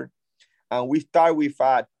winter. And we start with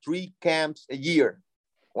 3 camps a year,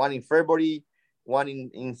 one in February, one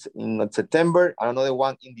in September, and another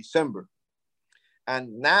one in December.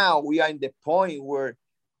 And now we are in the point where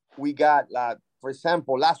we got, for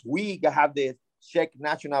example, last week I have the Czech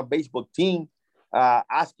national baseball team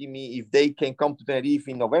asking me if they can come to Tenerife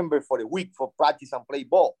in November for a week for practice and play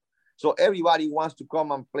ball. So everybody wants to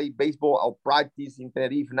come and play baseball or practice in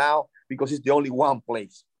Tenerife now, because it's the only one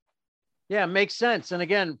place. Yeah, it makes sense. And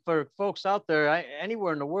again, for folks out there,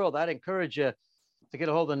 anywhere in the world, I'd encourage you to get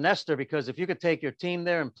a hold of Nestor, because if you could take your team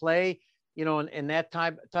there and play, in that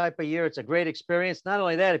type of year, it's a great experience. Not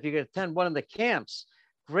only that, if you could attend one of the camps,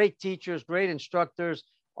 great teachers, great instructors,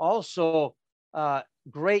 also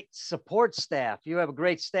great support staff. You have a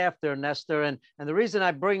great staff there, Nestor. And the reason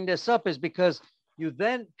I bring this up is because you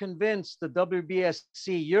then convinced the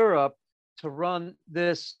WBSC Europe to run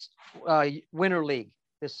this Winter League,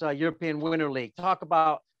 this European Winter League. Talk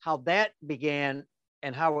about how that began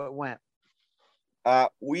and how it went.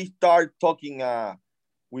 We start talking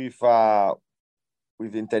with the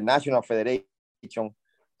International Federation,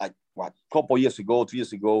 like a couple years ago, 2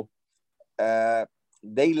 years ago.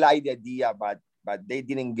 They liked the idea, but they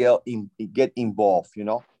didn't get involved,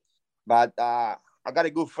 But I got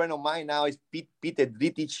a good friend of mine now. Is Peter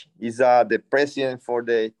Dritic. He's the president for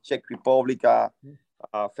the Czech Republic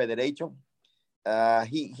Federation.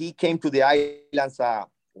 He came to the islands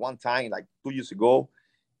one time, like 2 years ago,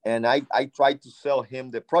 and I tried to sell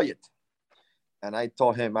him the project. And I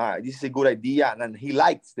told him, this is a good idea, and he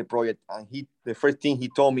likes the project. And the first thing he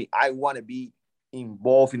told me, I want to be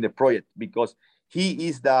involved in the project, because he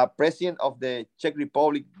is the president of the Czech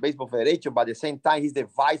Republic Baseball Federation, but at the same time, he's the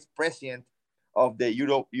vice president of the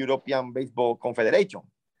European Baseball Confederation.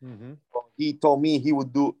 Mm-hmm. So he told me he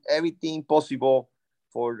would do everything possible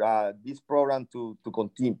for this program to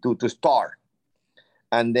continue to start.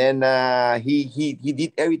 And then he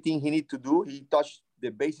did everything he needed to do. He touched the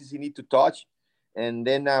bases he needed to touch. And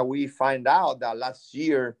then we find out that last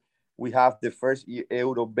year we have the first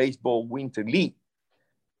Euro Baseball Winter League.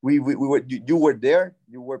 You were there.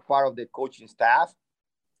 You were part of the coaching staff.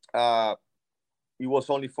 It was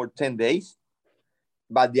only for 10 days.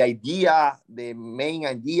 But the main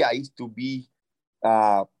idea is to be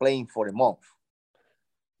playing for a month.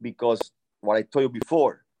 Because what I told you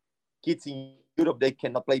before, kids in Europe, they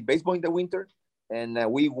cannot play baseball in the winter.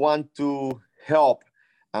 And we want to help.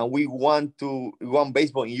 And we want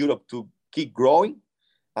baseball in Europe to keep growing.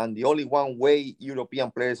 And the only one way European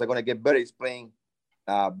players are going to get better is playing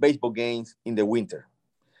baseball games in the winter.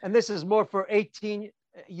 And this is more for 18U,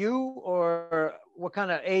 or what kind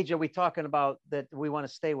of age are we talking about that we want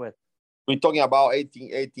to stay with? We're talking about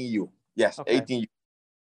 18U. Yes, okay. 18U.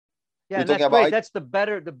 Yeah, that's great. That's the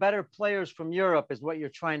better players from Europe is what you're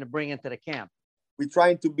trying to bring into the camp. We're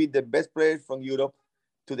trying to be the best players from Europe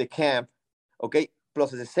to the camp, okay?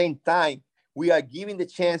 Plus, at the same time, we are giving the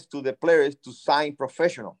chance to the players to sign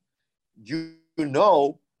professional.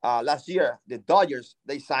 Last year, the Dodgers,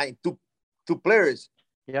 they signed two players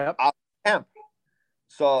at camp.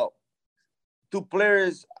 So two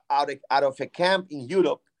players out of a camp in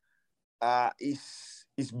Europe is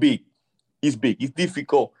big. It's big. It's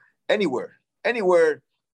difficult anywhere. Anywhere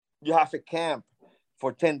you have a camp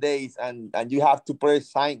for 10 days and you have two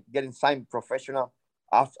players getting signed professional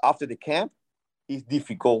after the camp is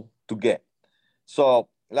difficult to get. So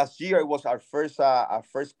last year it was our first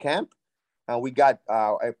camp, and we got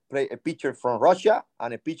a pitcher from Russia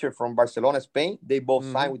and a pitcher from Barcelona, Spain. They both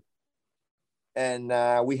signed with, and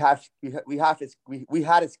we had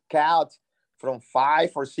a scout from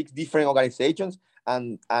 5 or 6 different organizations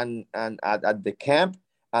and at the camp,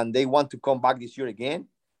 and they want to come back this year again.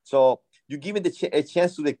 So you give it a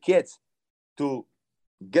chance to the kids to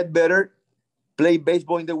get better, play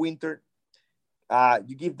baseball in the winter.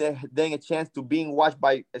 You give them a chance to being watched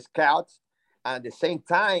by scouts. And at the same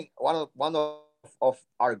time, one of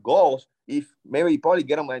our goals, if maybe probably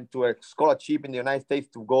get them into a scholarship in the United States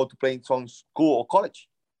to go to play in some school or college.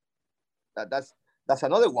 That's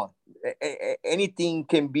another one. Anything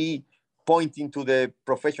can be pointing to the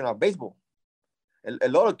professional baseball. A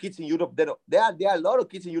lot of kids in Europe, there are a lot of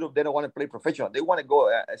kids in Europe that don't want to play professional. They want to go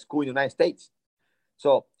to school in the United States.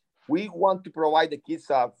 So we want to provide the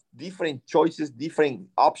kids different choices, different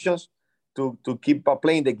options to keep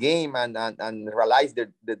playing the game and realize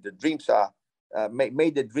the dreams,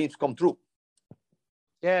 make the dreams come true.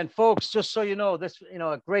 Yeah, and folks, just so you know, this,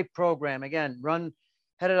 a great program. Again,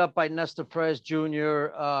 headed up by Nestor Perez Jr.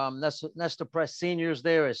 Nestor Perez Sr. is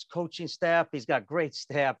there, his coaching staff. He's got great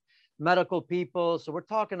staff, medical people. So we're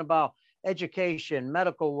talking about education,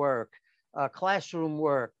 medical work, classroom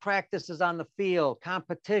work, practices on the field,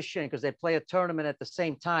 competition, because they play a tournament at the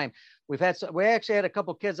same time. We actually had a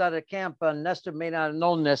couple kids out of the camp. Nestor may not have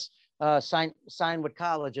known this, signed with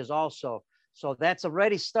colleges also. So that's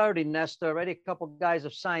already starting, Nestor. Already a couple guys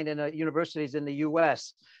have signed in universities in the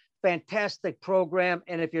U.S. Fantastic program.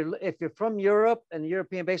 And if you're from Europe and the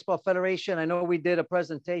European Baseball Federation, I know we did a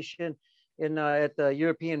presentation at the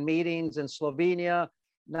European meetings in Slovenia.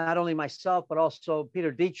 Not only myself, but also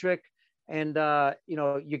Peter Dietrich. And,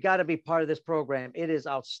 you got to be part of this program. It is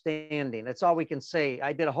outstanding. That's all we can say.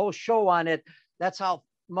 I did a whole show on it. That's how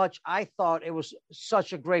much I thought it was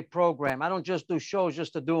such a great program. I don't just do shows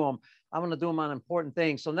just to do them. I'm going to do them on important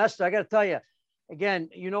things. So Nestor, I got to tell you, again,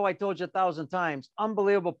 I told you 1,000 times,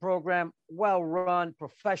 unbelievable program, well run,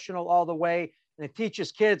 professional all the way. And it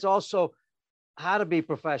teaches kids also how to be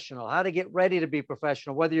professional, how to get ready to be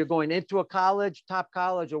professional, whether you're going into a college, top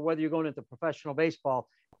college, or whether you're going into professional baseball.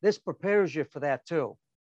 This prepares you for that too.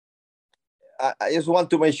 I just want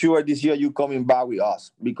to make sure this year you coming back with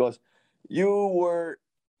us, because you were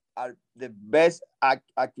the best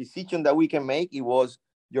acquisition that we can make. It was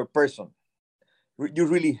your person. You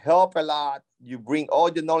really help a lot. You bring all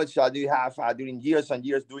the knowledge that you have during years and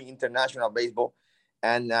years doing international baseball.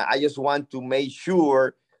 And I just want to make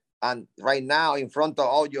sure, and right now in front of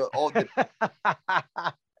all the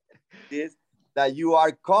this, that you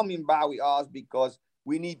are coming back with us, because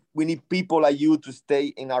we need people like you to stay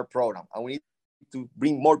in our program, and we need to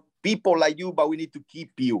bring more people like you, but we need to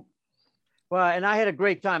keep you. Well, and I had a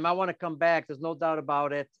great time. I want to come back. There's no doubt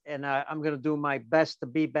about it. And I'm going to do my best to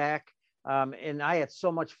be back. And I had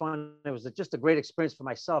so much fun. It was just a great experience for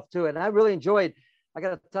myself too. And I really enjoyed, I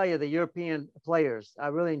got to tell you, the European players. I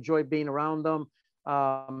really enjoyed being around them.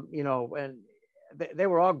 And they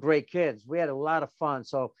were all great kids. We had a lot of fun.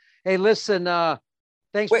 So, hey, listen,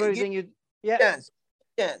 thanks for everything you. Yeah.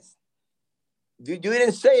 Yes. You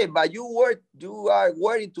didn't say it, but you are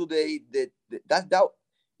working today.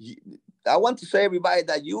 I want to say, everybody,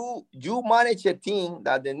 that you manage a team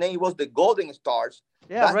that the name was the Golden Stars.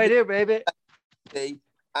 Yeah, that's right here, baby.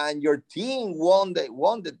 And your team won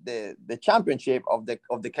the championship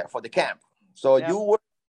for the camp. So you were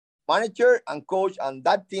manager and coach, and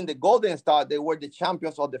that team, the Golden Stars, they were the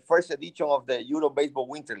champions of the first edition of the Euro Baseball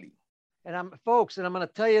Winter League. And I'm going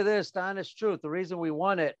to tell you this, the honest truth. The reason we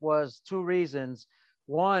won it was 2 reasons.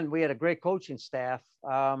 One, we had a great coaching staff.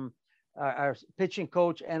 Our pitching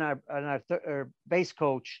coach and our base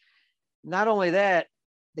coach. Not only that,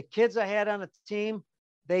 the kids I had on the team,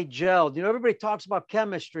 they gelled. Everybody talks about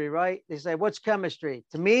chemistry, right? They say, what's chemistry?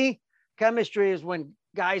 To me, chemistry is when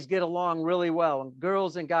guys get along really well, and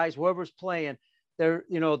girls and guys, whoever's playing,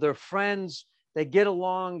 they're friends, they get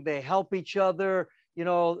along, they help each other.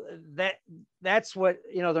 That's what,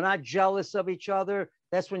 they're not jealous of each other.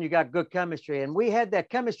 That's when you got good chemistry. And we had that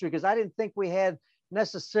chemistry because I didn't think we had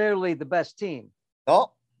necessarily the best team.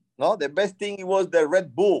 No, the best thing was the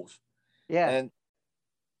Red Bulls. Yeah. And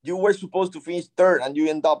you were supposed to finish 3rd, and you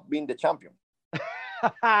end up being the champion.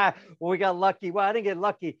 Well, we got lucky. Well, I didn't get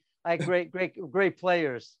lucky. I had great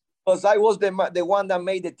players. Because I was the one that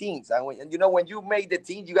made the teams. And when you make the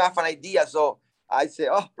teams, you have an idea. So I say,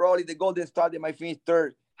 probably the Golden Star, they might finish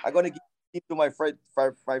third. I'm going to give it to my friend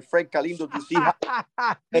Caliendo to see how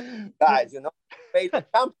guys, made the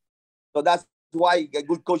champion. So that's why a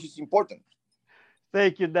good coach is important.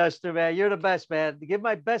 Thank you, Nestor, man. You're the best, man. Give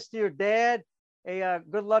my best to your dad. Hey,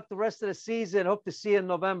 good luck the rest of the season. Hope to see you in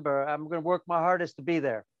November. I'm going to work my hardest to be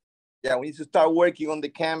there. Yeah, we need to start working on the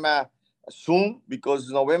camera soon because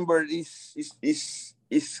November is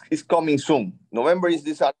coming soon. November is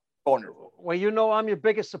this corner. Well, I'm your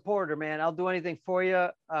biggest supporter, man. I'll do anything for you.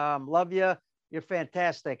 Love you. You're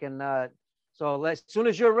fantastic. And so as soon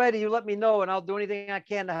as you're ready, you let me know, and I'll do anything I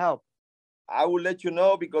can to help. I will let you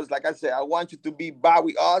know because, like I said, I want you to be back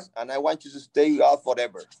with us, and I want you to stay with us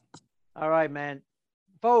forever. All right, man.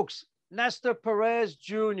 Folks, Nestor Perez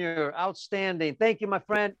Jr., outstanding. Thank you, my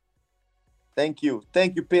friend. Thank you.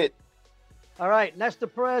 Thank you, Pete. All right, Nestor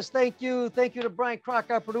Perez, thank you. Thank you to Brian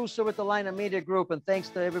Crock, our producer with the Lineup Media Group, and thanks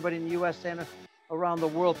to everybody in the U.S. and around the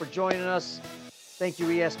world for joining us. Thank you,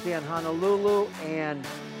 ESPN Honolulu. And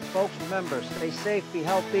folks, remember, stay safe, be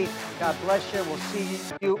healthy. God bless you. We'll see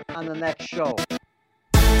you on the next show.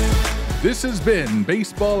 This has been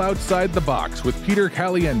Baseball Outside the Box with Peter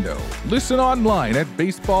Caliendo. Listen online at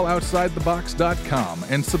baseballoutsidethebox.com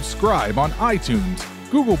and subscribe on iTunes,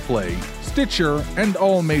 Google Play, Stitcher, and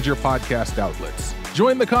all major podcast outlets.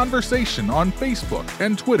 Join the conversation on Facebook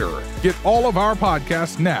and Twitter. Get all of our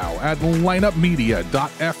podcasts now at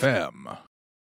lineupmedia.fm.